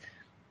 50s,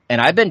 and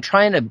I've been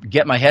trying to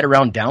get my head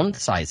around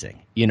downsizing.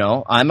 You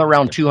know, I'm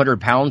around 200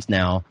 pounds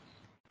now,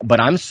 but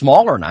I'm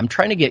smaller, and I'm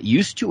trying to get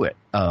used to it.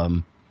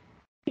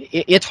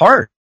 It's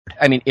hard.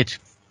 I mean, it's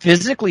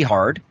physically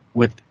hard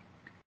with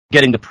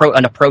getting the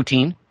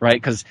protein,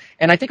 right?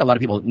 And I think a lot of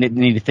people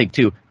need to think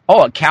too,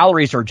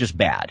 calories are just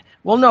bad.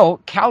 Well, no,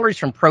 calories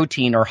from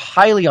protein are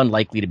highly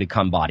unlikely to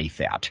become body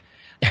fat.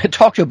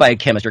 Talk to a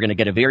biochemist, you're going to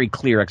get a very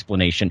clear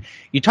explanation.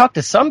 You talk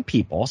to some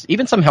people,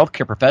 even some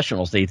healthcare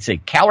professionals, they'd say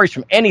calories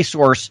from any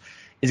source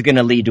is going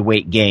to lead to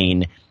weight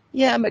gain.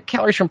 Yeah, but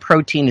calories from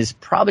protein is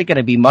probably going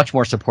to be much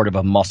more supportive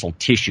of muscle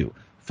tissue.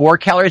 4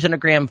 calories in a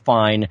gram,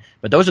 fine,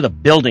 but those are the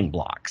building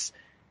blocks.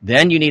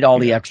 Then you need all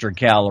the extra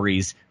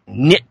calories,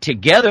 knit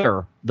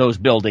together those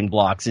building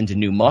blocks into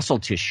new muscle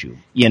tissue.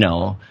 You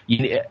know,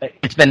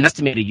 it's been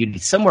estimated you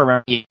need somewhere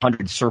around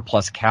 800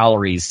 surplus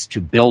calories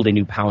to build a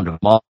new pound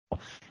of muscle.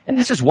 And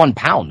this is 1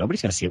 pound.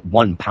 Nobody's going to see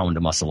 1 pound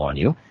of muscle on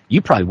you.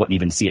 You probably wouldn't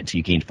even see it until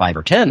you gained 5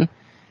 or 10,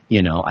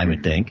 you know, I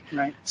would think.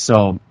 Right.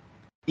 So,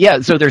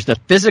 yeah, so there's the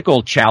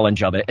physical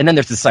challenge of it, and then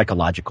there's the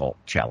psychological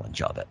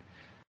challenge of it.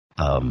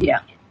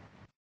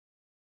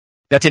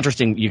 That's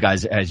interesting, you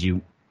guys, as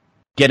you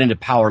get into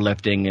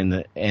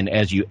powerlifting and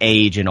as you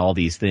age and all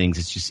these things,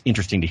 it's just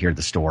interesting to hear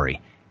the story,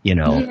 you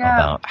know,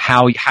 about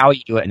how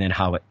you do it and then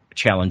how it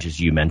challenges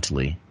you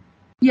mentally.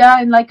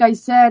 Yeah, and like I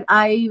said,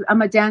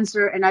 I'm a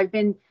dancer, and I've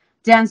been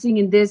dancing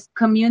in this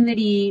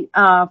community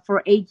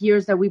for 8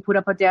 years that we put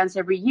up a dance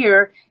every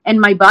year,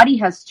 and my body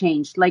has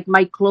changed. Like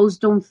my clothes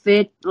don't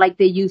fit like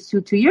they used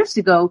to 2 years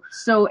ago.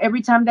 So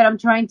every time that I'm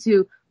trying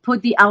to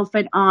put the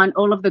outfit on,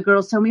 all of the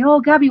girls tell me,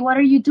 "Oh, Gaby, what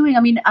are you doing? I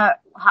mean,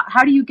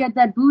 how do you get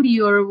that booty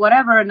or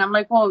whatever?" And I'm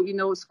like, "Well, you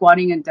know,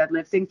 squatting and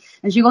deadlifting."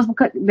 And she goes,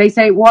 they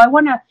say, "Well, I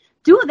want to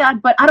do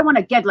that, but I don't want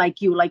to get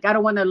like you. Like, I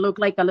don't want to look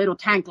like a little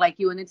tank like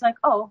you." And it's like,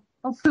 oh,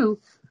 poo.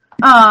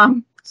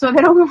 So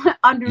they don't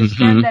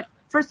understand that.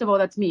 First of all,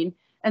 that's mean.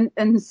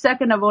 And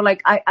second of all,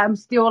 like, I'm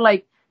still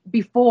like,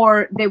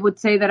 before they would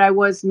say that I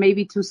was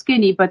maybe too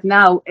skinny, but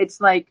now it's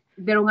like,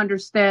 they don't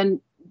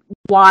understand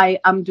why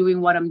I'm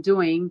doing what I'm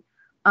doing.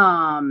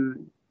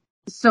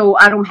 So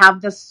I don't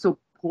have the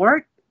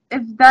support,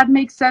 if that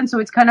makes sense. So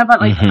it's kind of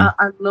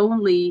a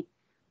lonely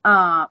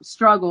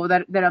struggle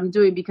that I'm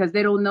doing, because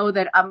they don't know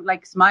that I'm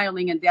like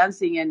smiling and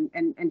dancing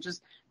and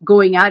just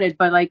going at it.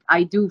 But like,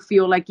 I do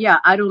feel like,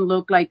 I don't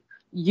look like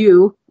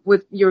you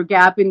with your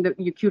gap in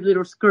your cute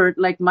little skirt.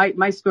 Like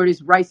my skirt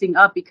is rising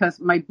up because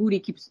my booty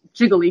keeps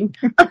jiggling.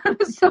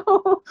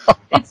 So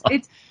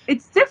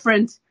it's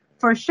different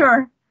for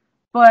sure.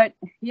 But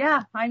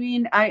yeah, I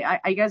mean,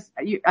 I guess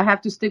I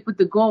have to stick with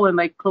the goal and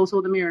like close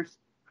all the mirrors.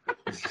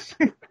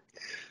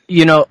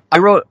 You know, I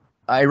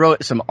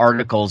wrote some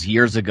articles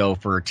years ago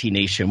for T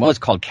Nation. One was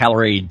called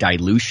Calorie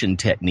Dilution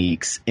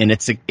Techniques, and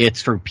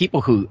it's for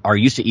people who are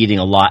used to eating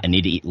a lot and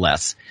need to eat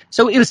less.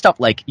 So it was stuff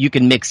like you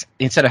can mix,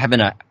 instead of having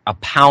a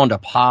pound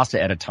of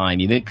pasta at a time,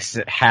 you mix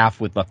it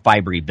half with the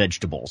fibery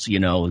vegetables, you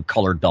know,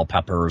 colored bell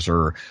peppers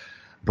or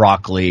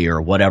broccoli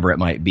or whatever it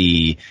might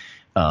be.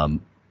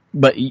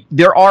 But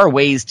there are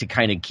ways to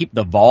kind of keep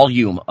the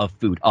volume of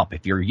food up.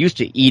 If you're used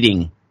to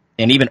eating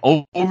and even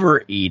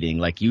overeating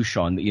like you,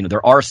 Sean, you know,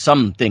 there are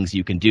some things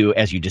you can do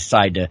as you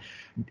decide to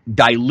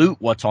dilute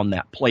what's on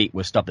that plate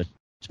with stuff that's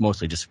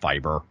mostly just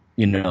fiber,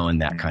 you know,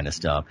 and that kind of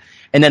stuff.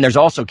 And then there's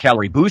also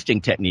calorie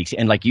boosting techniques.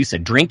 And like you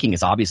said, drinking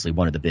is obviously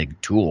one of the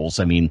big tools.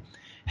 I mean,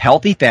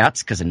 healthy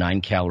fats, because of 9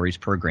 calories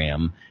per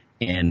gram,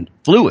 and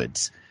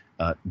fluids,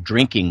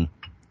 drinking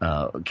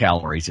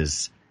calories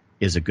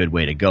is a good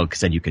way to go,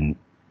 because then you can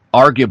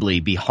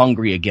arguably be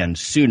hungry again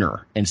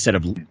sooner instead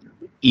of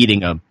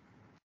eating a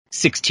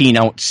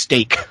 16-ounce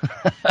steak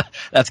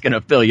that's going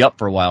to fill you up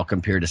for a while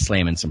compared to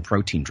slamming some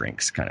protein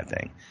drinks, kind of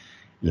thing,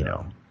 you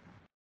know.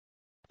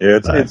 Yeah,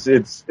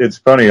 it's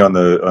funny on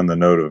the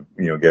note of,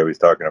 you know, Gaby's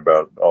talking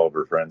about all of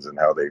her friends and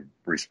how they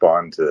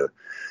respond to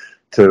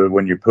to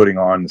when you're putting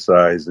on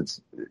size,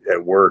 it's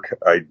at work.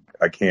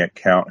 I can't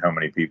count how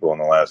many people in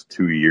the last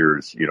 2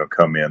 years,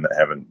 come in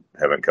that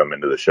haven't come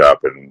into the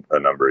shop in a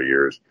number of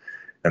years.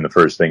 And the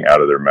first thing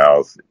out of their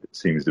mouth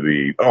seems to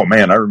be, "Oh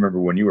man, I remember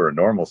when you were a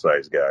normal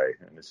size guy."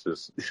 And it's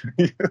just,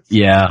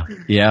 yeah.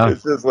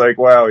 It's just like,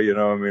 wow, I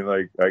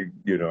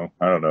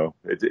don't know.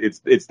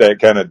 It's that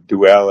kind of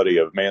duality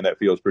of, man, that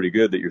feels pretty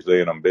good that you're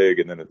saying I'm big.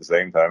 And then at the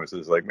same time, it's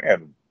just like,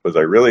 man, was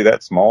I really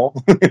that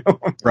small?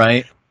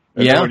 Right.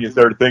 And then when you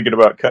start thinking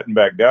about cutting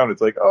back down,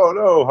 it's like, oh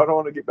no, I don't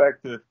want to get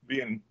back to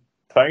being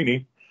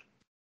tiny.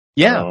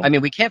 Yeah, I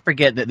mean, we can't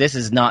forget that this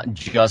is not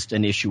just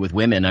an issue with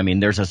women. I mean,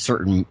 there's a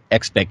certain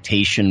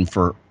expectation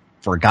for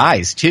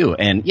guys, too.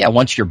 And, yeah,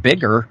 once you're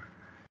bigger,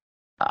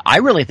 I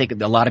really think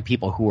that a lot of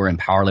people who are in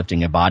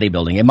powerlifting and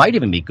bodybuilding, it might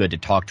even be good to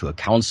talk to a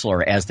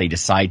counselor as they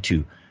decide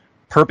to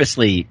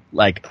purposely,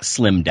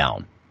 slim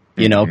down,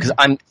 because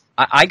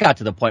I got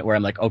to the point where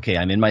I'm like, okay,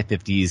 I'm in my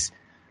 50s.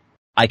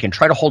 I can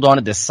try to hold on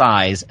to this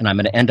size, and I'm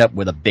going to end up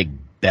with a big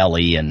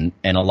belly and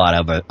a lot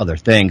of other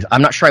things.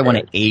 I'm not sure I want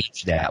to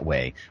age that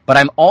way, but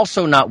I'm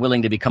also not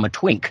willing to become a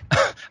twink.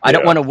 I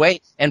don't want to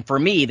wait. And for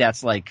me,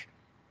 that's like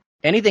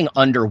anything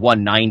under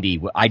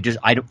 190.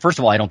 First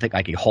of all, I don't think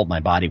I could hold my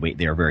body weight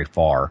there very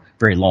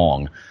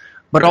long,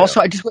 but also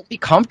I just wouldn't be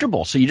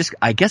comfortable. So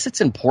I guess it's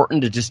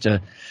important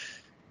to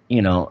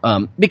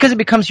because it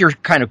becomes your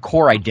kind of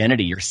core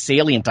identity, your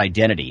salient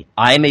identity.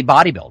 I am a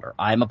bodybuilder.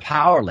 I'm a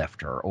power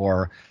lifter,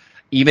 or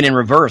even in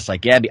reverse, like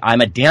Gabby,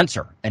 I'm a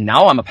dancer, and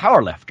now I'm a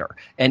power lifter.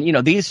 And,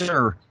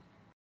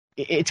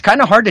 it's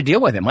kind of hard to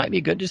deal with. It might be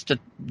good just to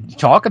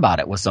talk about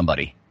it with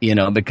somebody,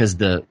 because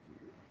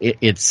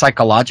it's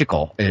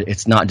psychological.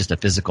 It's not just a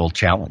physical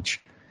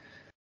challenge.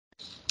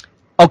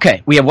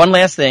 Okay, we have one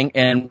last thing,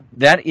 and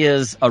that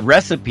is a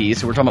recipe.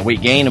 So we're talking about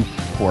weight gain, of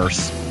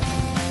course.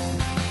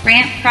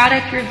 Rant,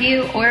 product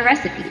review, or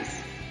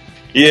recipes.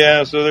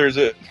 Yeah, so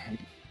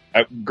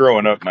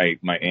growing up, my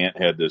aunt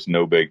had this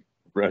no-bake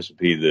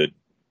recipe that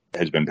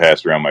has been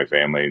passed around my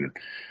family, and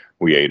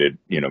we ate it,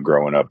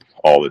 growing up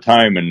all the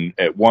time. And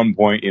at one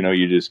point,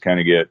 you just kind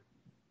of get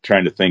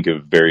trying to think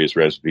of various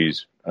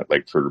recipes,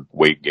 like for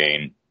weight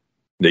gain,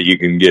 that you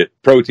can get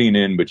protein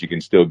in, but you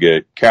can still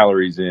get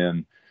calories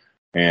in.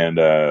 And,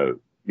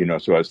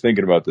 so I was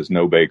thinking about this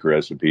no-bake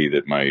recipe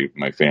that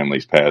my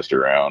family's passed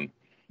around,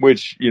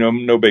 which,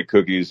 no-bake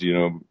cookies,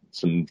 a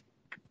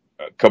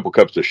couple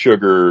cups of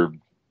sugar,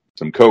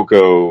 some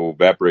cocoa,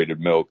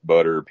 evaporated milk,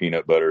 butter,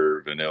 peanut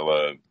butter,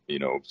 vanilla,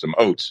 some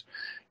oats.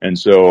 And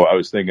so I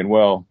was thinking,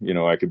 well,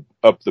 I could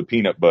up the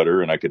peanut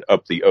butter and I could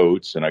up the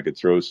oats and I could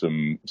throw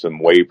some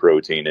whey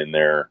protein in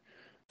there.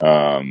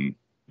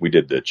 We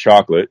did the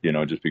chocolate,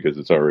 just because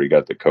it's already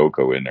got the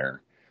cocoa in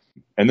there.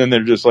 And then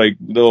they're just like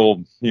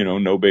little,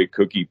 no-bake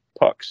cookie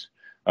pucks.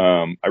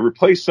 I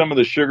replaced some of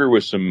the sugar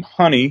with some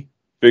honey,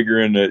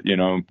 figuring that,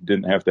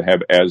 didn't have to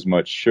have as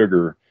much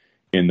sugar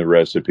in the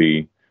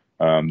recipe.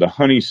 The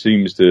honey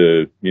seems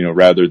to,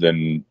 rather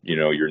than,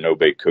 your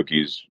no-bake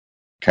cookies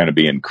kind of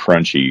being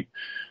crunchy,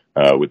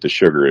 with the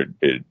sugar,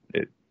 it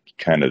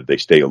kind of, they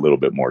stay a little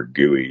bit more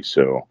gooey.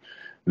 So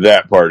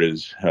that part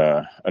is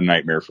a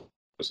nightmare for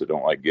us that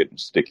don't like getting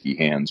sticky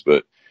hands.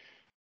 But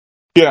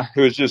yeah,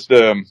 it was just,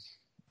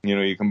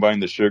 you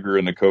combine the sugar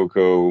and the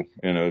cocoa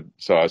in a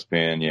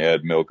saucepan, you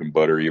add milk and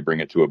butter, you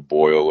bring it to a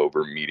boil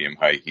over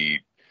medium-high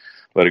heat,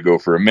 let it go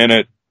for a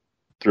minute,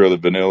 throw the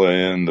vanilla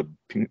in,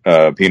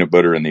 the peanut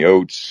butter and the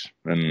oats,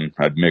 and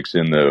I'd mix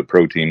in the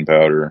protein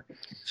powder,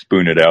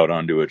 spoon it out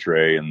onto a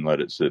tray, and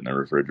let it sit in the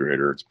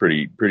refrigerator. It's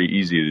pretty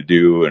easy to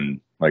do,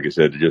 and like I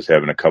said, just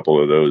having a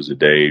couple of those a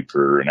day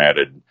for an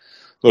added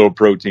little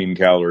protein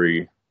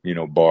calorie,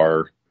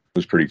 bar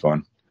was pretty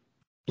fun.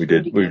 We've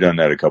done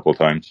that a couple of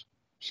times.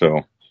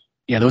 So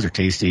yeah, those are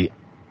tasty.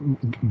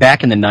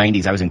 Back in the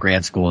 90s, I was in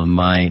grad school, and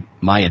my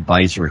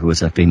advisor, who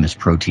was a famous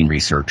protein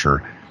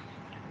researcher,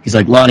 he's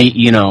like, Lonnie,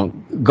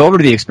 go over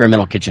to the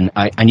experimental kitchen.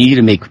 I need you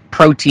to make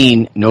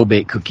protein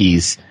no-bake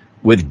cookies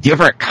with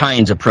different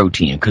kinds of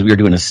protein, because we were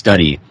doing a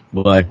study,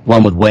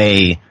 one with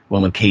whey,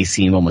 one with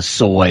casein, one with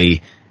soy,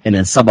 and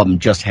then some of them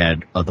just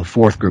had, the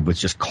fourth group was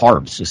just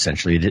carbs,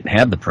 essentially. It didn't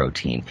have the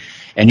protein.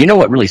 And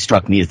what really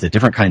struck me is the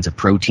different kinds of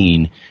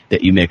protein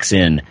that you mix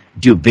in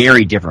do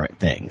very different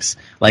things.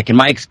 Like in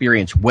my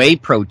experience, whey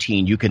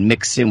protein you can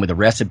mix in with a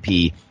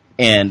recipe,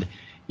 and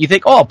you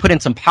think, I'll put in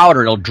some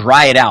powder, it'll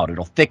dry it out,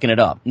 it'll thicken it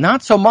up.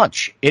 Not so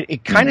much.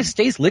 It kind of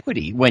stays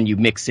liquidy when you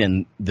mix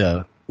in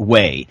the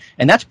whey.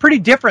 And that's pretty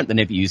different than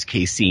if you use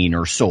casein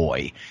or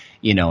soy,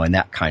 and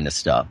that kind of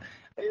stuff.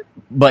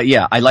 But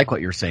yeah, I like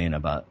what you're saying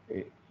about,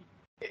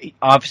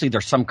 obviously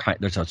there's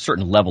a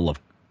certain level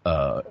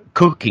of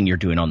cooking you're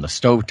doing on the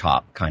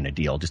stovetop kind of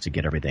deal just to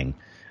get everything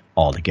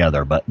all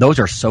together. But those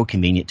are so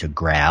convenient to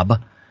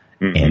grab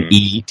and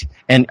eat.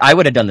 And I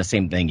would have done the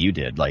same thing you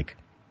did. Like,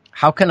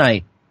 how can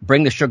I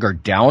bring the sugar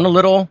down a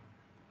little?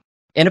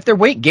 And if they're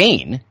weight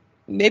gain,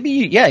 maybe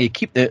you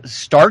keep the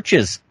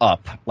starches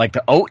up, like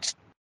the oats,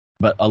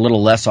 but a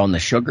little less on the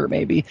sugar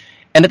maybe.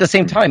 And at the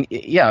same time,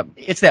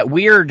 it's that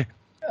weird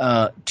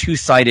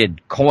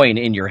two-sided coin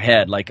in your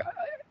head. Like,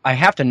 I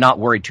have to not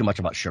worry too much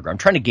about sugar. I'm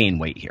trying to gain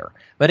weight here.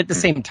 But at the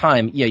same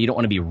time, yeah, you don't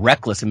want to be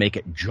reckless and make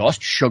it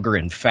just sugar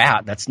and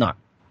fat. That's not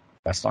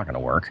going to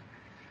work.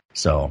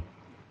 So.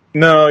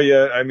 No,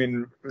 yeah. I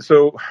mean,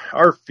 so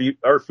our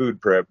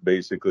food prep,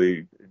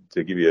 basically,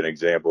 to give you an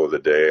example of the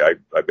day,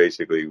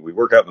 we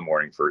work out in the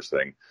morning first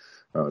thing.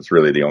 It's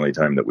really the only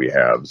time that we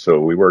have. So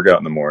we work out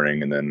in the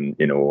morning, and then,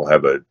 we'll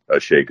have a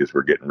shake as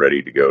we're getting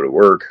ready to go to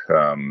work.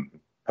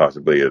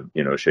 Possibly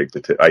a shake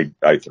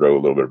I throw a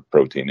little bit of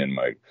protein in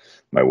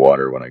my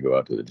water when I go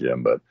out to the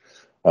gym, but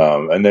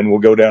and then we'll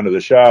go down to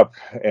the shop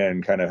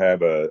and kind of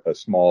have a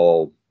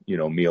small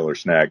meal or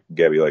snack.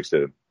 Gabby likes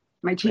to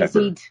my chia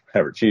seeds.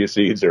 Have her chia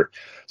seeds or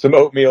some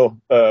oatmeal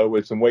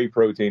with some whey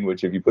protein,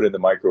 which if you put it in the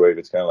microwave,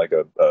 it's kind of like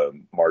a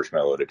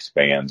marshmallow. It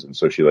expands, and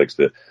so she likes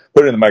to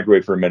put it in the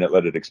microwave for a minute,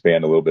 let it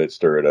expand a little bit,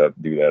 stir it up,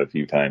 do that a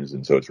few times,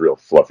 and so it's real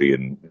fluffy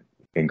and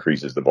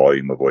increases the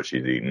volume of what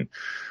she's eating.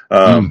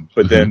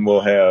 But then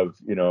we'll have,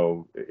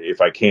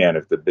 if I can,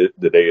 if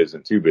the day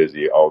isn't too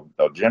busy, I'll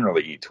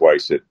generally eat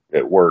twice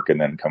at work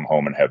and then come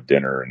home and have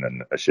dinner and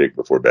then a shake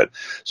before bed.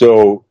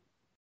 So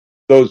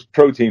those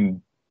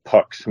protein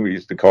pucks, we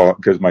used to call it,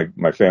 because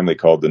my family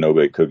called the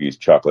no-bake cookies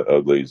chocolate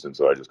uglies, and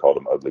so I just called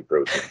them ugly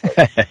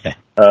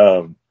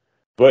protein.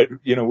 But,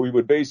 we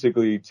would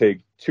basically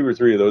take 2 or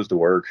 3 of those to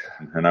work,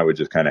 and I would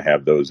just kind of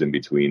have those in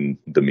between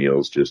the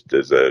meals just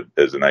as a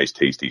nice,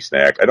 tasty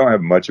snack. I don't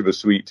have much of a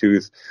sweet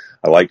tooth.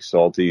 I like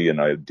salty, and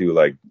I do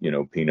like,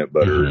 peanut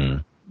butter. Mm-hmm.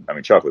 I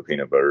mean, chocolate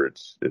peanut butter,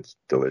 it's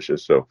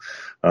delicious. So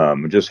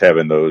just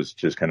having those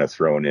just kind of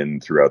thrown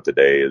in throughout the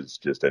day is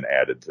just an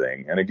added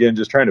thing. And again,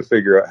 just trying to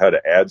figure out how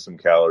to add some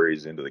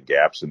calories into the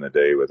gaps in the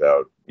day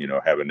without,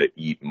 having to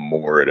eat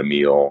more at a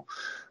meal,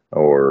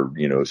 or,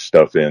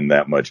 stuff in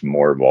that much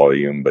more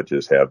volume, but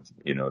just have,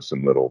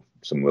 some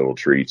little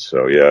treats.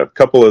 So yeah, a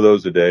couple of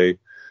those a day,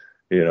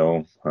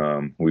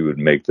 we would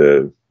make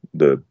the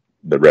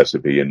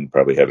recipe and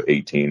probably have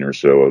 18 or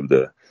so of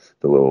the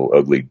little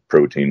ugly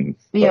protein.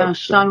 Yeah. Bugs.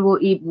 Sean will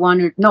eat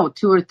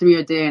 2 or 3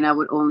 a day, and I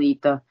would only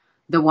eat the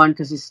one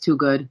because it's too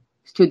good.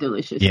 It's too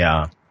delicious.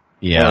 Yeah.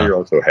 Yeah. Well, you're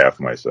also half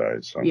my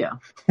size. So. Yeah.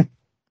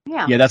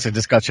 Yeah, that's a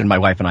discussion my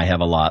wife and I have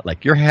a lot.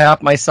 Like, you're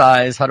half my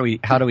size. How do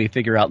we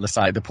figure out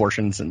the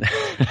portions? And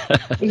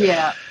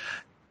yeah.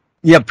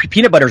 Yeah,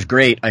 peanut butter is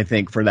great, I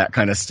think, for that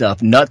kind of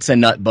stuff. Nuts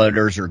and nut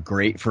butters are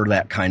great for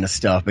that kind of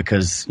stuff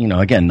because,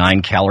 again,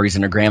 9 calories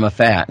in a gram of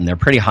fat, and they're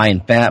pretty high in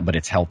fat, but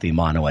it's healthy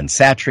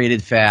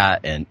monounsaturated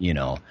fat, and,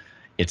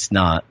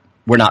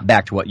 we're not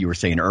back to what you were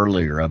saying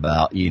earlier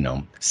about,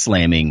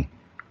 slamming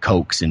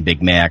Cokes and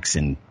Big Macs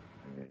and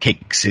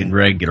cakes and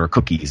regular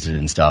cookies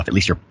and stuff. At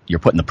least you're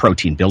putting the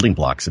protein building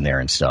blocks in there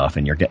and stuff,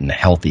 and you're getting a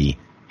healthy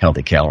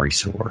calorie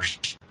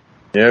source.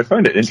 Yeah, I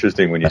find it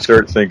interesting when you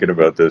start thinking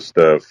about this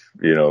stuff,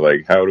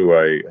 like how do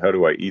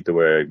I eat the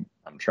way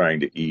I'm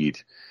trying to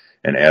eat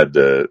and add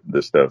the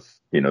stuff,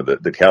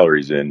 the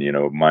calories in,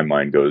 my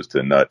mind goes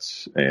to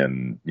nuts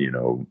and,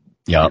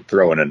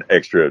 throwing an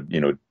extra,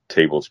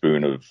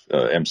 tablespoon of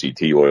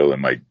MCT oil in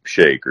my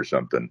shake or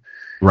something.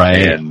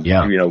 Right. And,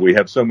 we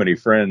have so many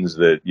friends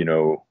that,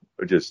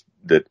 just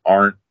that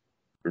aren't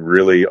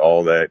really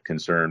all that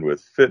concerned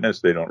with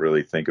fitness. They don't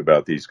really think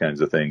about these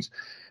kinds of things.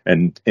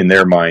 And in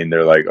their mind,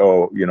 they're like,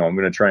 oh, I'm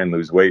going to try and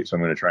lose weight. So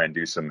I'm going to try and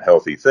do some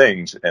healthy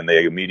things. And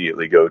they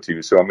immediately go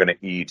to, so I'm going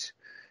to eat,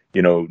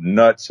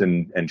 nuts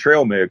and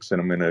trail mix,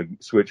 and I'm going to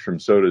switch from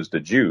sodas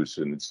to juice.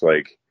 And it's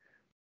like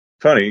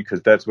funny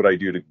because that's what I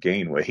do to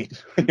gain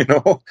weight,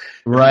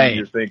 Right.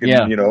 You're thinking,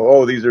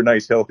 oh, these are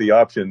nice, healthy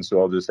options.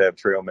 So I'll just have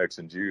trail mix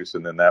and juice.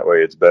 And then that way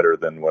it's better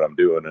than what I'm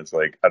doing. It's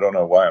like, I don't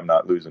know why I'm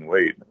not losing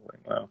weight.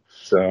 Like, wow.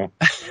 So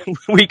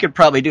we could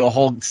probably do a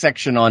whole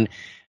section on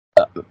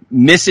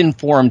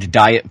misinformed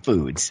diet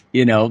foods.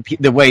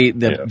 The way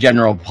the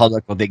general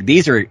public will think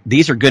these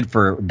are good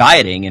for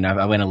dieting, and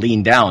I want to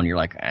lean down. You're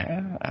like,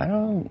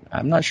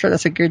 I'm not sure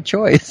that's a good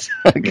choice.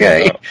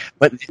 Okay, yeah.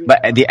 But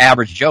the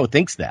average Joe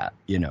thinks that.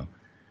 Yeah.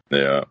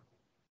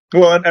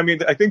 Well, I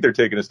mean, I think they're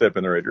taking a step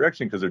in the right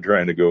direction because they're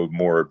trying to go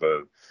more of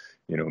a,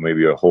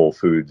 maybe a Whole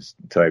Foods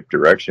type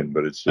direction.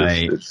 But it's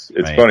just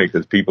it's funny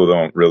because people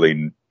don't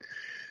really.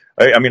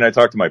 I mean, I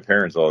talk to my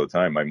parents all the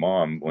time. My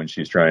mom, when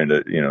she's trying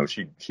to,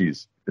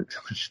 she's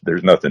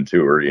there's nothing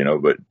to her,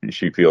 but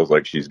she feels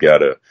like she's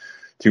got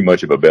too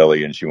much of a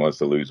belly and she wants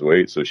to lose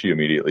weight. So she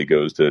immediately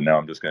goes to, now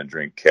I'm just going to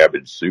drink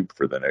cabbage soup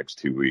for the next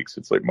 2 weeks.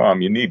 It's like,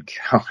 Mom, you need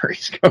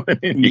calories coming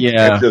in.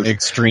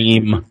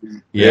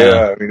 Extreme.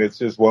 Yeah. I mean, it's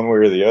just one way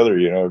or the other,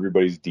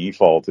 everybody's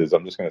default is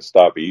I'm just going to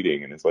stop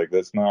eating. And it's like,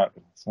 it's not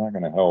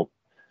going to help.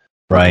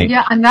 Right.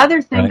 Yeah.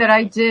 Another thing that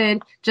I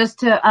did just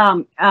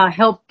to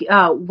help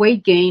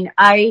weight gain,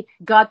 I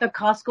got the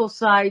Costco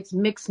size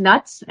mixed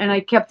nuts and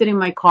I kept it in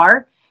my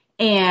car.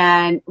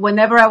 And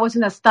whenever I was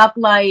in a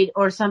stoplight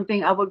or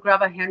something, I would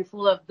grab a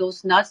handful of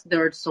those nuts.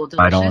 They're so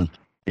delicious.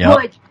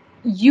 But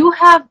you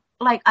have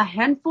like a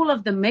handful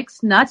of the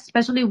mixed nuts,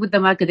 especially with the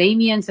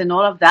macadamians and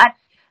all of that.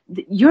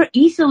 You're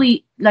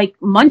easily like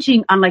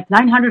munching on like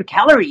 900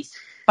 calories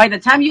by the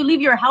time you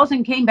leave your house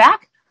and came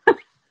back.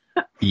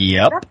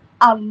 Yep. That's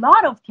a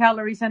lot of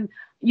calories. And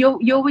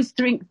you always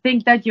think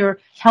that your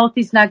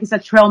healthy snack is a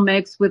trail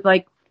mix with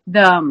like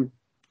the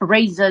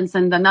raisins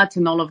and the nuts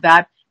and all of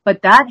that.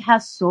 But that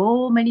has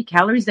so many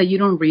calories that you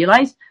don't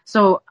realize.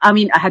 So, I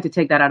mean, I had to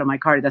take that out of my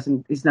cart.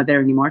 It's not there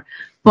anymore.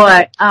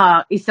 But,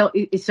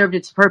 it served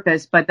its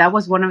purpose. But that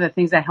was one of the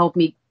things that helped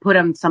me put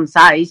on some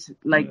size,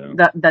 like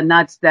the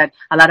nuts that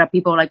a lot of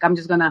people like, I'm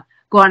just going to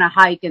go on a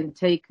hike and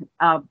take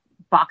a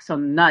box of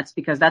nuts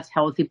because that's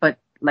healthy. But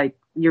like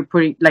you're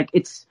putting like,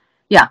 it's,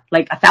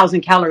 like 1,000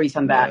 calories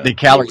on that. The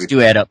calories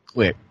do add up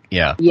quick.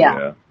 Yeah.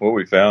 What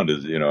we found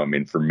is,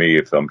 for me,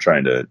 if I'm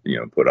trying to,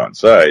 put on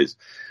size,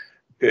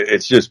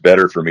 it's just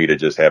better for me to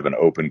just have an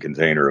open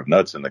container of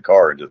nuts in the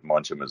car and just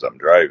munch them as I'm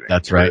driving.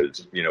 That's right.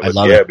 With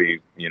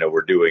Gaby,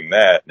 we're doing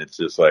that, and it's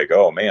just like,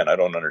 oh man, I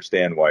don't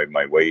understand why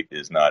my weight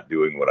is not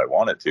doing what I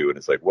want it to. And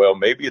it's like, well,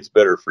 maybe it's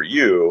better for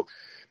you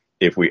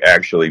if we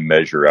actually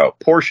measure out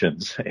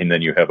portions, and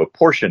then you have a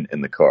portion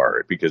in the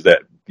car, because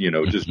that,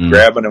 just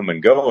grabbing them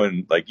and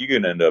going, like you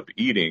can end up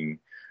eating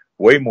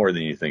way more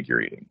than you think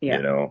you're eating,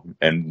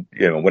 and,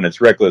 when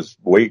it's reckless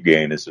weight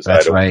gain, it's just, I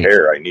don't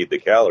care. I need the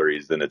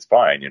calories, then it's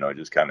fine.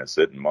 Just kind of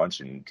sit and munch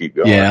and keep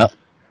going. Yeah.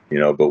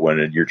 But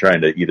when you're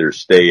trying to either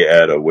stay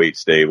at a weight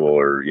stable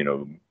or,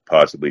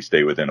 possibly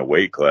stay within a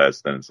weight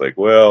class, then it's like,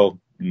 well,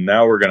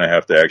 now we're going to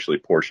have to actually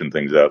portion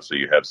things out so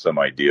you have some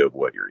idea of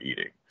what you're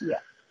eating. Yeah.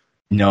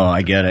 No,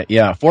 I get it.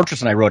 Yeah.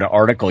 Fortress and I wrote an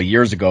article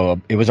years ago.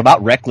 It was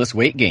about reckless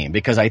weight gain,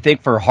 because I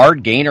think for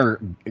hard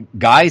gainer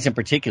guys in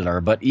particular,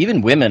 but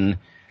even women,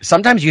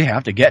 sometimes you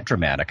have to get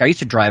dramatic. I used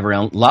to drive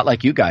around a lot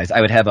like you guys.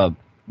 I would have a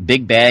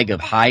big bag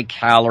of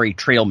high-calorie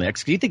trail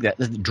mix. Do you think that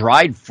the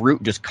dried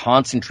fruit just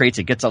concentrates?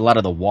 It gets a lot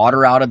of the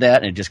water out of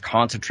that, and it just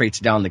concentrates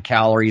down the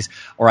calories.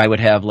 Or I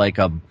would have like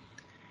a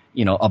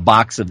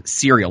box of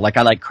cereal. Like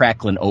I like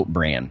Cracklin' Oat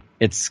Bran.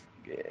 It's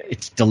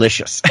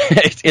delicious.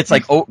 It's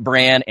like oat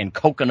bran and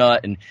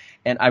coconut, and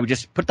I would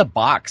just put the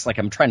box, like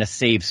I'm trying to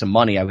save some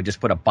money. I would just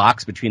put a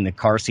box between the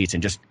car seats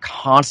and just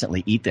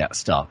constantly eat that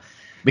stuff.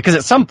 Because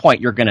at some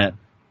point you're going to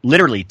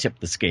literally tip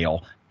the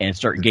scale and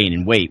start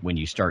gaining weight when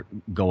you start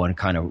going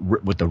kind of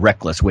with the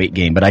reckless weight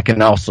gain. But I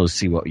can also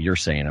see what you're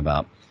saying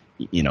about,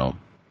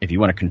 if you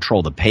want to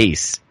control the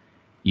pace,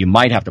 you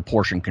might have to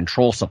portion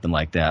control something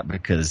like that,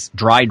 because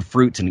dried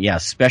fruits and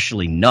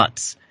especially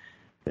nuts,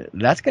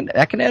 that can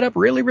add up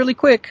really, really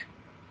quick.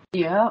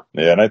 Yeah.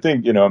 Yeah. And I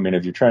think,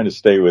 if you're trying to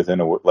stay within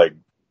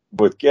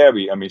with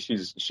Gaby,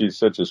 she's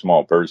such a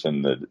small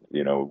person that,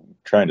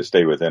 trying to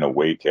stay within a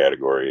weight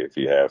category, if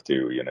you have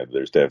to,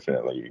 there's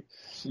definitely,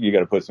 you got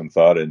to put some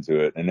thought into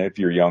it. And if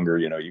you're younger,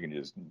 you can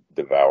just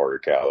devour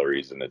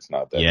calories and it's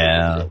not that.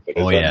 Yeah.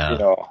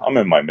 I'm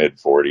in my mid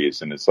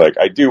 40s, and it's like,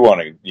 I do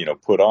want to,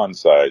 put on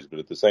size, but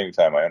at the same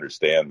time, I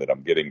understand that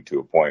I'm getting to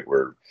a point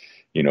where,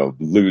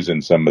 losing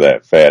some of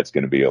that fat's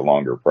going to be a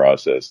longer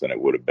process than it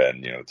would have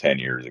been, 10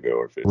 years ago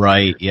or 15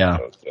 Right, years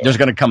ago. So. There's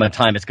going to come a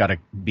time it's got to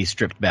be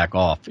stripped back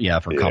off,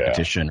 for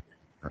competition.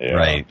 Yeah.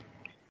 Right.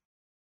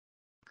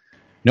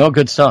 No,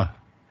 good stuff.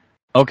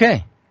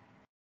 Okay.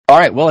 All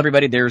right, well,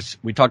 everybody,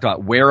 we talked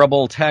about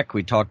wearable tech.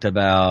 We talked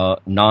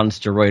about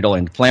non-steroidal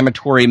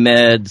inflammatory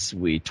meds.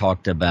 We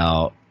talked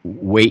about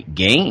weight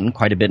gain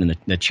quite a bit and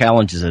the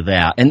challenges of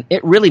that. And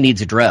it really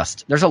needs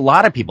addressed. There's a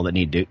lot of people that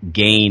need to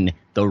gain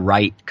the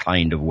right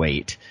kind of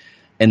weight.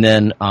 And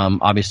then,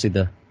 obviously,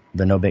 the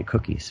no-bake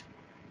cookies.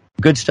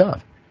 Good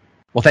stuff.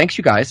 Well, thanks,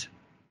 you guys.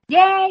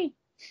 Yay!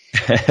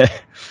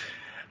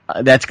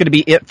 That's going to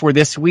be it for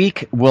this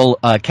week. We'll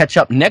catch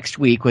up next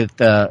week with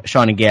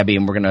Sean and Gaby,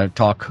 and we're going to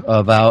talk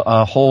about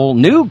a whole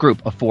new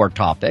group of 4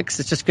 topics.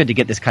 It's just good to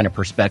get this kind of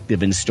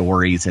perspective and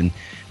stories and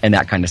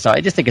that kind of stuff.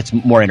 I just think it's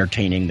more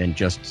entertaining than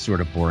just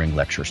sort of boring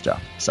lecture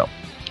stuff. So,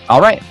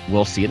 all right,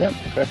 we'll see you then.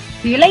 Okay.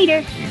 See you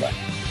later. Bye.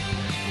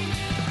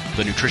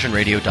 The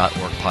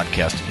NutritionRadio.org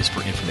podcast is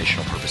for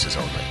informational purposes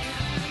only.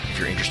 If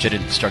you're interested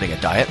in starting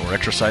a diet or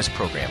exercise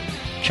program,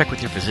 check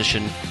with your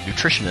physician,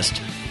 nutritionist,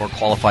 or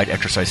qualified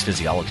exercise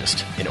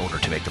physiologist in order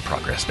to make the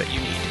progress that you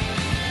need.